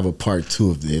we can have a part 2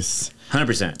 of this,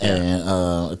 100%. Yeah, and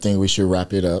I think we should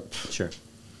wrap it up. sure.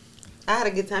 I had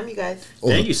a good time, you guys.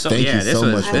 Thank you so- Thank yeah, you this so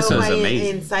was- much. I This hope was I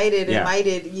amazing.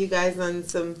 invited you guys on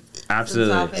some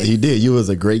Absolutely. some topics. You did. You was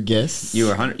a great guest. You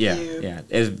were 100. Yeah, you. yeah.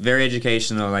 It's very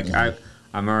educational. Like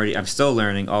I'm still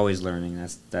learning, always learning.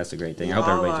 That's a great thing. I hope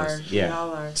everybody does. Yeah.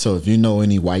 Y'all are. So if you know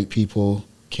any white people,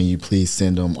 can you please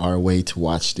send them our way to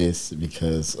watch this,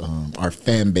 because our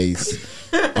fan base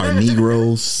are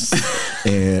Negroes,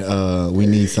 and we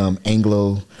need some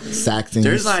Anglo-Saxons.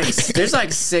 There's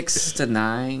like 6 to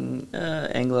 9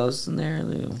 Anglos in there.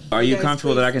 Are you guys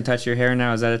comfortable please- that I can touch your hair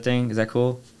now? Is that a thing? Is that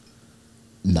cool?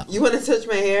 No. You want to touch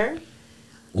my hair?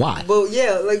 Why? Well,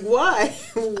 yeah. Like, why?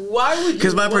 Why would you?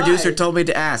 Because my why? producer told me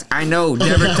to ask. I know,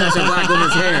 never touch a black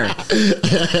woman's hair.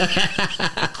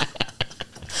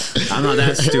 I'm not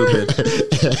that stupid.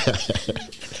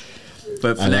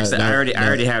 But for next, I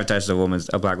already have touched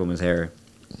a black woman's hair.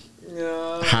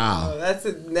 No. How? That's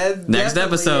Next definitely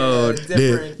episode. a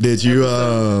different Did you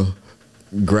episode.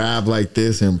 grab like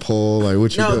this and pull? Like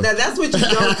what you No, do? that's what you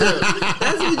don't do.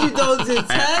 That's what you don't do.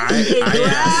 Touch and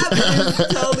grab is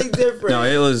totally different. No,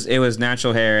 it was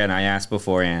natural hair, and I asked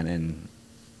beforehand, and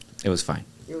it was fine.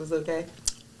 It was okay.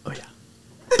 Oh yeah.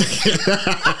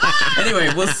 Anyway,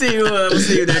 we'll see you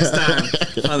next time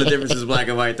on The Difference is Black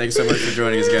and White. Thanks so much for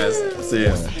joining us, guys. See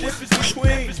ya. Difference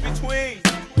between